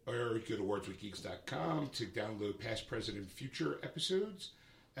 Or go to wordswithgeeks.com to download past, present, and future episodes,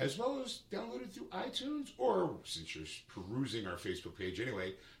 as well as download it through iTunes. Or, since you're perusing our Facebook page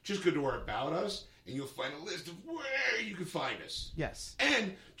anyway, just go to our About Us, and you'll find a list of where you can find us. Yes.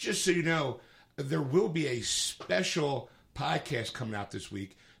 And just so you know, there will be a special podcast coming out this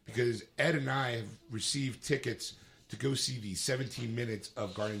week because Ed and I have received tickets to go see the 17 minutes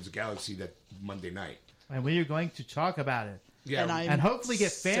of Guardians of the Galaxy that Monday night. And we are going to talk about it. Yeah, And And hopefully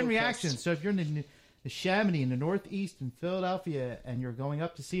get fan so reactions. pissed. So if you're in the Chamonix in the Northeast in Philadelphia and you're going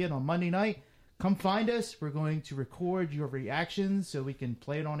up to see it on Monday night, come find us. We're going to record your reactions so we can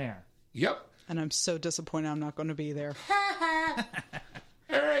play it on air. Yep. And I'm so disappointed I'm not going to be there.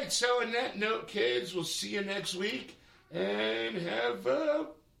 All right, so on that note, kids, we'll see you next week and have a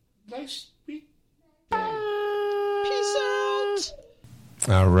nice week. Peace out!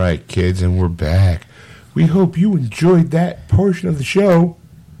 All right, kids, and we're back. We hope you enjoyed that portion of the show.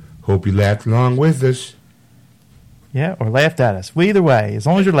 Hope you laughed along with us. Yeah, or laughed at us. Well, either way, as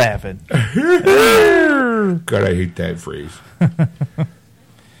long as you're laughing. God, I hate that phrase.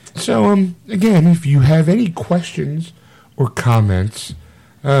 So, again, if you have any questions or comments,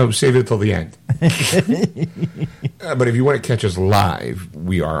 save it till the end. But if you want to catch us live,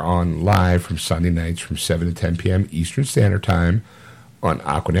 we are on live from Sunday nights from 7 to 10 p.m. Eastern Standard Time on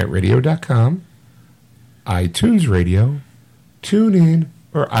AquanetRadio.com, iTunes Radio, TuneIn,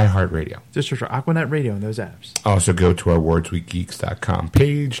 or iHeartRadio. Just search for Aquanet Radio in those apps. Also go to our wordsweekgeeks.com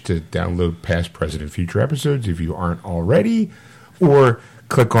page to download past, present, and future episodes if you aren't already, or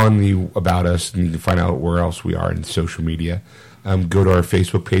click on the About Us and you can find out where else we are in social media. Go to our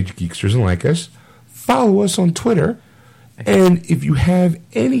Facebook page, Geeksters and Like Us. Follow us on Twitter. And if you have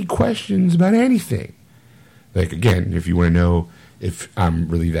any questions about anything, like, again, if you want to know if I'm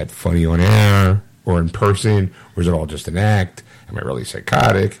really that funny on air or in person, or is it all just an act? Am I really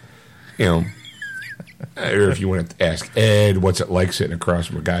psychotic? You know, or if you want to ask Ed, what's it like sitting across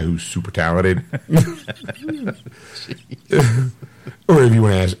from a guy who's super talented? Or if you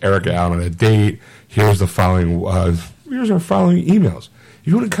want to ask Erica out on a date, here's the following. Here's our following emails. If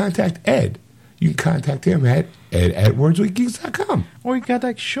you want to contact Ed, you can contact him at ed@wordswithgeeks.com. Or you can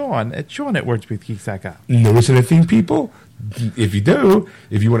contact Sean at Sean@wordswithgeeks.com. Notice anything, people? If you do,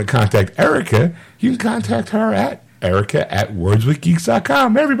 if you want to contact Erica, you can contact her at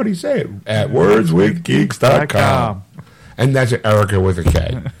Erica@wordswithgeeks.com. Everybody say it. At wordswithgeeks.com. And that's Erica with a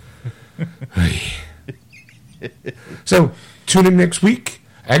K. So, tune in next week.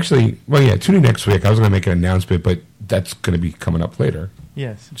 Actually, well, yeah, tune in next week. I was going to make an announcement, but that's going to be coming up later.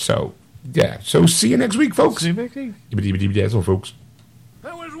 Yes. So, yeah. So, see you next week, folks. See you next week. That's folks.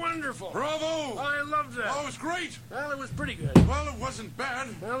 That was wonderful. Bravo! I loved that. Oh, it was great. Well, it was pretty good. Well, it wasn't bad.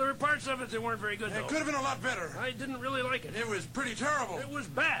 Well, there were parts of it that weren't very good, It though. could have been a lot better. I didn't really like it. It was pretty terrible. It was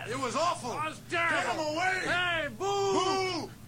bad. It was awful. It was Get terrible. him away! Hey, boo! Boo!